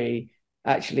year-end rally.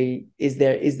 Actually, is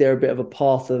there a bit of a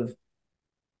path of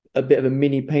a bit of a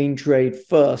mini pain trade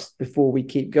first before we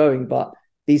keep going? But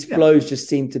these flows just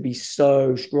seem to be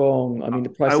so strong. I mean, the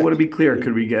price. I want to be clear.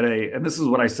 Could we get and this is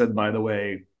what I said, by the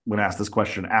way, when asked this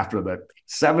question after the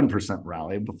 7%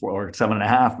 rally before, or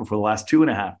 7.5% before the last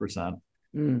 2.5%,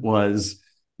 was,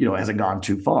 has it gone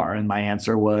too far? And my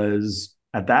answer was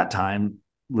at that time,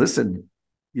 listen,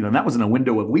 and that wasn't a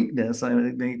window of weakness. Are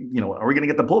we going to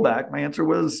get the pullback? My answer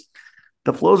was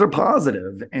the flows are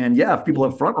positive. And yeah, if people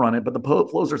have front run it, but the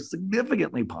flows are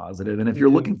significantly positive. And if you're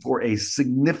looking for a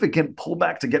significant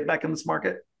pullback to get back in this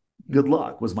market, good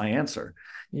luck was my answer.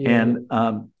 And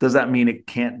does that mean it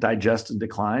can't digest and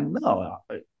decline? No,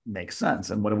 it makes sense.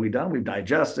 And what have we done? We've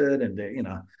digested, and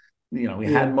we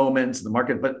had moments in the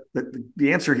market, but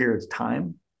the answer here is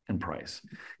time and price.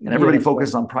 And everybody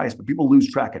focuses on price, but people lose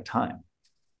track of time.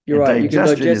 You're right.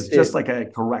 Digestion is just like a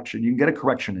correction. You can get a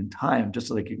correction in time,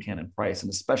 just like you can in price, and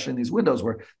especially in these windows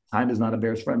where time is not a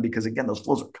bear's friend, because again, those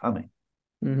flows are coming.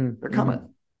 They're coming.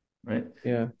 Right.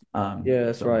 Yeah.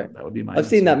 That's right. That would be my I've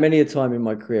seen that many a time in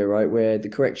my career, right? Where the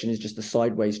correction is just a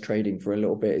sideways trading for a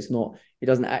little bit. It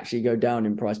doesn't actually go down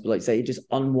in price, but like say, it just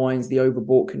unwinds the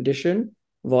overbought condition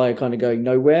via kind of going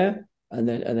nowhere. And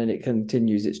then it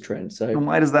continues its trend. So, and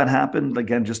why does that happen?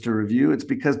 Again, just to review, it's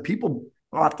because people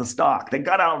bought the stock. They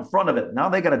got out in front of it. Now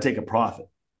they got to take a profit.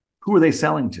 Who are they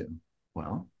selling to?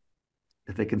 Well,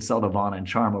 if they can sell to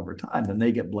Vanna-Charmer over time, then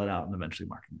they get bled out and eventually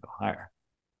market can go higher.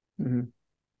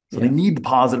 So they need the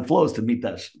positive flows to meet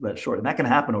that short. And that can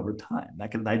happen over time.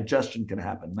 Digestion can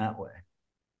happen that way.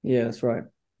 Yeah, that's right.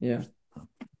 Yeah.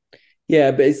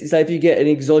 Yeah, but it's like if you get an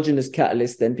exogenous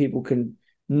catalyst, then people can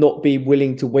not be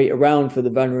willing to wait around for the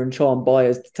Vanna-Charmer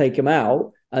buyers to take them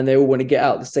out, and they all want to get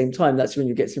out at the same time. That's when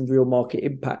you get some real market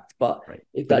impact. But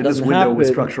if that doesn't happen, with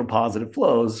structural positive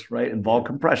flows, right, and vol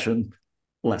compression,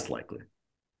 less likely.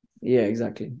 Yeah,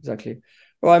 exactly.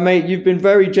 All right, mate, you've been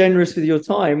very generous with your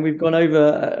time. We've gone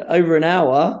over an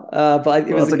hour, but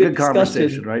it was a good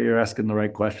conversation, right? You're asking the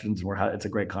right questions, and it's a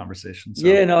great conversation. So,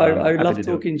 I love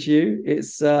talking to you.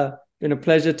 It's been a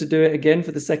pleasure to do it again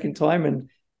for the second time, and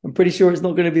I'm pretty sure it's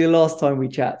not going to be the last time we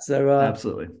chat. So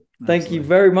absolutely. Thank you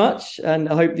very much, and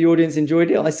I hope the audience enjoyed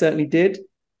it. I certainly did,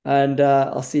 and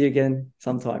I'll see you again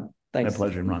sometime. Thanks. My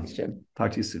pleasure, Imran. Thanks, Jim.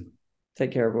 Talk to you soon.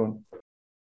 Take care, everyone.